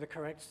bring you to the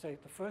correct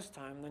state the first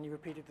time, then you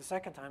repeat it the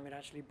second time, it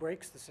actually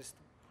breaks the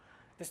system.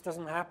 This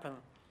doesn't happen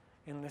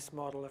in this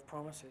model of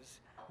promises.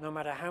 No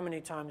matter how many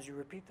times you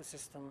repeat the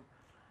system,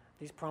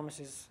 these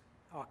promises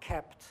are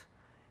kept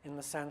in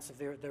the sense of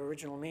their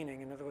original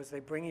meaning. In other words, they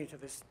bring you to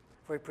this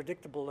very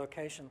predictable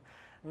location.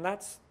 And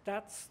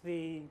that's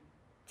the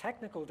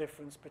technical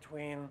difference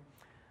between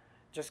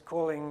just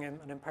calling an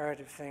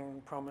imperative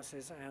thing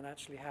promises and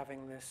actually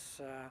having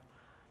this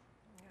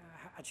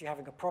actually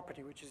having a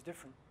property which is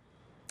different.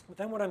 But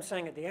then what I'm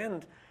saying at the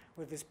end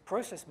with this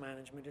process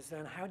management is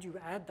then how do you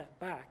add that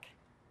back?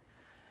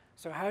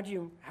 So how do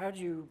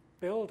you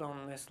build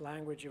on this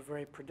language of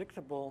very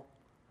predictable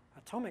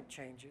atomic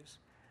changes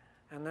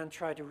and then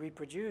try to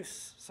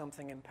reproduce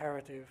something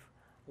imperative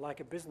like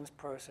a business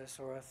process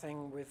or a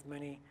thing with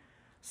many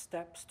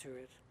steps to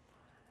it,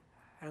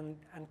 and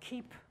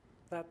keep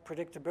that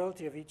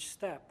predictability of each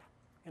step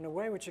in a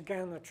way which,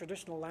 again, a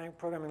traditional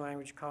programming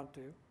language can't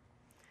do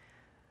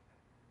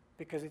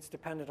because it's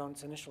dependent on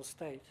its initial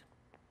state.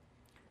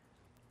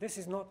 This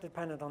is not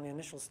dependent on the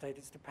initial state,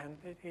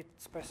 it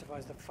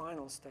specifies the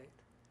final state.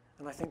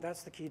 And I think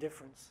that's the key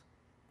difference.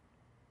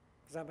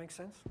 Does that make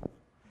sense?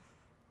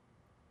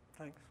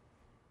 Thanks.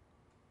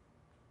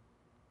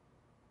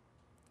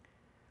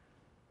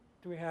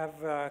 Do we have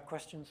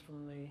questions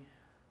from the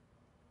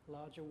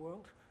larger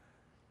world?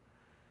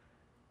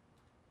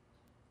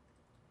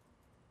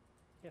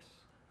 Yes?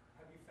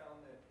 Have you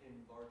found that in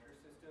larger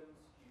systems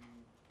you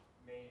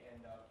may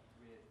end up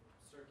with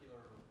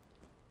circular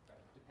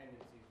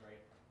dependencies, right?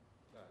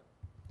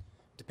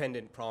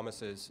 Dependent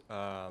promises,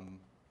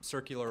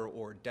 circular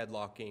or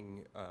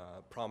deadlocking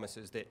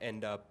promises that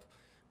end up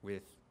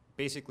with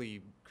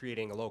basically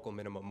creating a local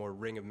minimum or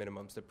ring of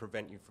minimums that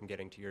prevent you from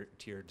getting to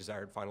your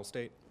desired final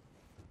state?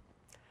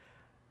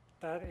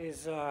 That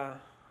is,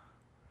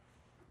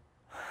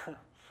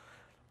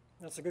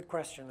 that's a good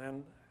question,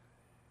 and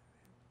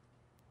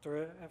there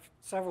are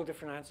several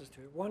different answers to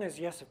it. One is,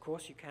 yes, of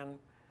course, you can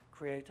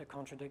create a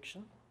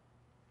contradiction.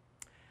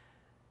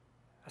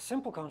 A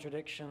simple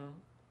contradiction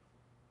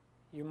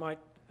you might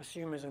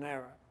assume is an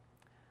error.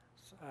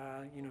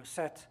 You know,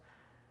 set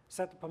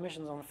the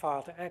permissions on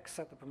file to X,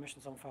 set the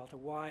permissions on file to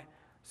Y,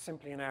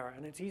 simply an error.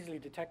 And it's easily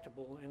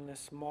detectable in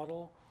this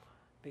model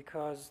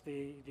because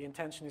the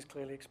intention is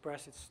clearly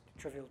expressed. It's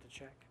trivial to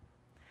check.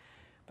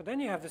 But then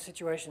you have the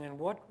situation in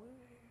what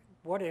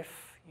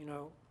if, you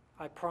know,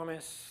 I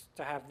promise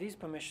to have these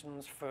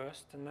permissions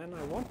first, and then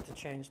I want to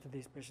change to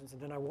these permissions,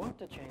 and then I want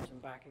to change them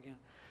back again.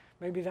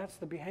 Maybe that's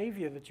the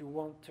behavior that you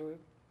want to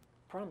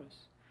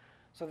promise,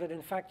 so that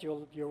in fact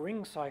your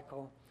ring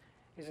cycle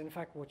is in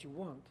fact what you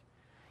want.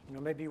 You know,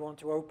 maybe you want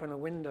to open a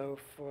window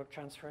for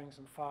transferring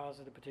some files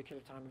at a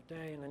particular time of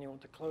day, and then you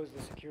want to close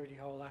the security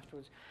hole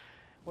afterwards.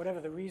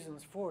 Whatever the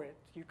reasons for it,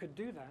 you could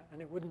do that,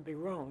 and it wouldn't be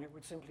wrong. It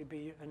would simply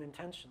be an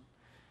intention.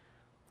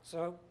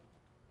 So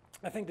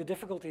I think the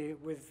difficulty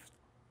with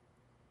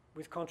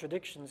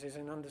contradictions is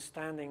in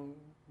understanding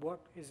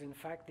what is in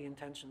fact the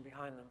intention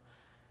behind them.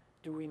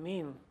 Do we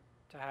mean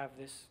to have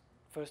this,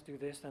 first do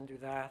this, then do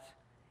that,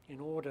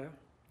 in order?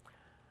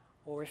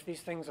 Or if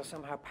these things are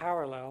somehow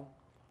parallel,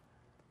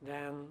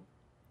 then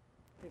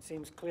it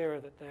seems clearer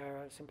that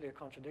they're simply a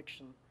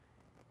contradiction.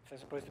 If they're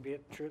supposed to be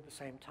true at the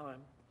same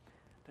time,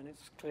 then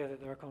it's clear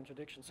that they're a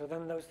contradiction. So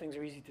then those things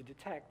are easy to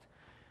detect.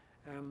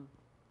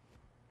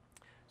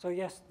 So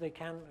yes, they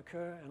can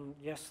occur, and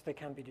yes, they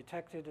can be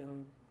detected,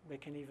 and they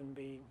can even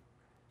be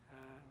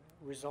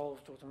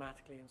resolved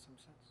automatically in some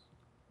sense.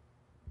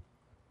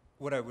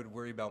 What I would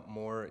worry about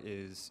more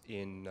is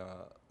in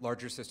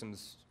larger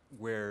systems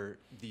where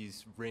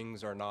these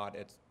rings are not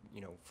at, you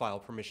know, file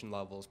permission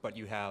levels, but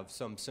you have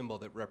some symbol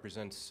that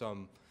represents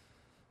some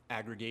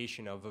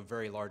aggregation of a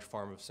very large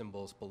farm of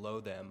symbols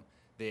below them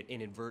that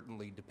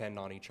inadvertently depend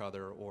on each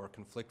other or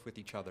conflict with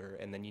each other,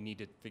 and then you need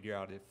to figure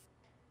out if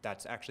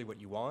that's actually what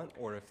you want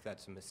or if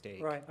that's a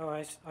mistake. Right, oh,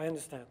 I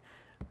understand.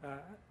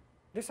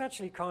 This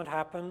actually can't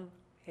happen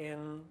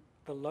in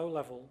the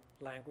low-level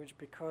language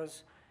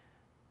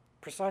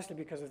precisely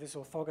because of this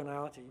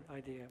orthogonality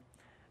idea.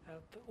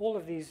 All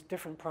of these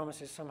different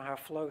promises somehow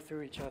flow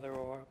through each other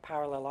or are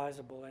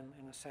parallelizable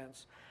in a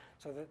sense,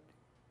 so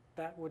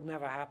that would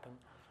never happen.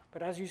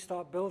 But as you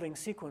start building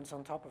sequence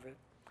on top of it,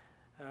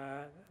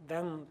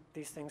 then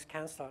these things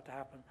can start to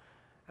happen.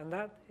 And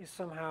that is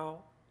somehow,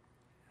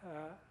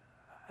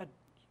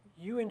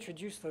 you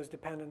introduce those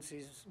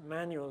dependencies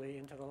manually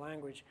into the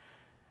language.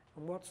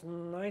 And what's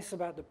nice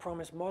about the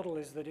promise model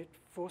is that it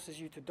forces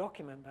you to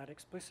document that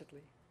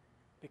explicitly.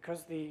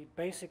 Because the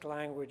basic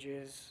language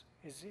is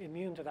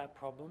immune to that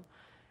problem,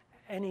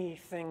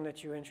 anything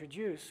that you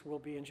introduce will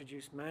be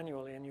introduced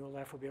manually, and you'll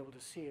therefore be able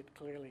to see it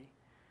clearly.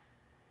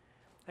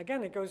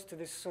 Again, it goes to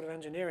this sort of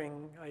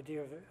engineering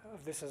idea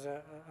of this as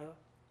a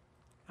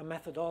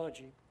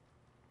methodology.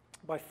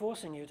 By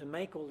forcing you to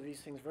make all of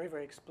these things very,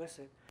 very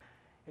explicit,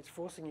 it's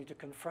forcing you to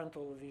confront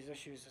all of these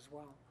issues as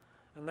well.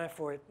 And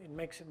therefore, it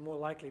makes it more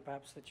likely,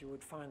 perhaps, that you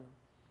would find them.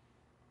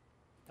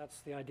 That's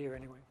the idea,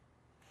 anyway.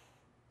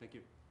 Thank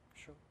you.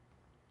 Sure.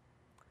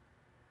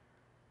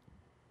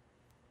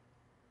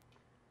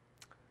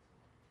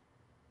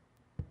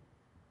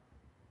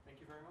 Thank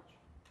you very much.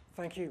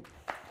 Thank you.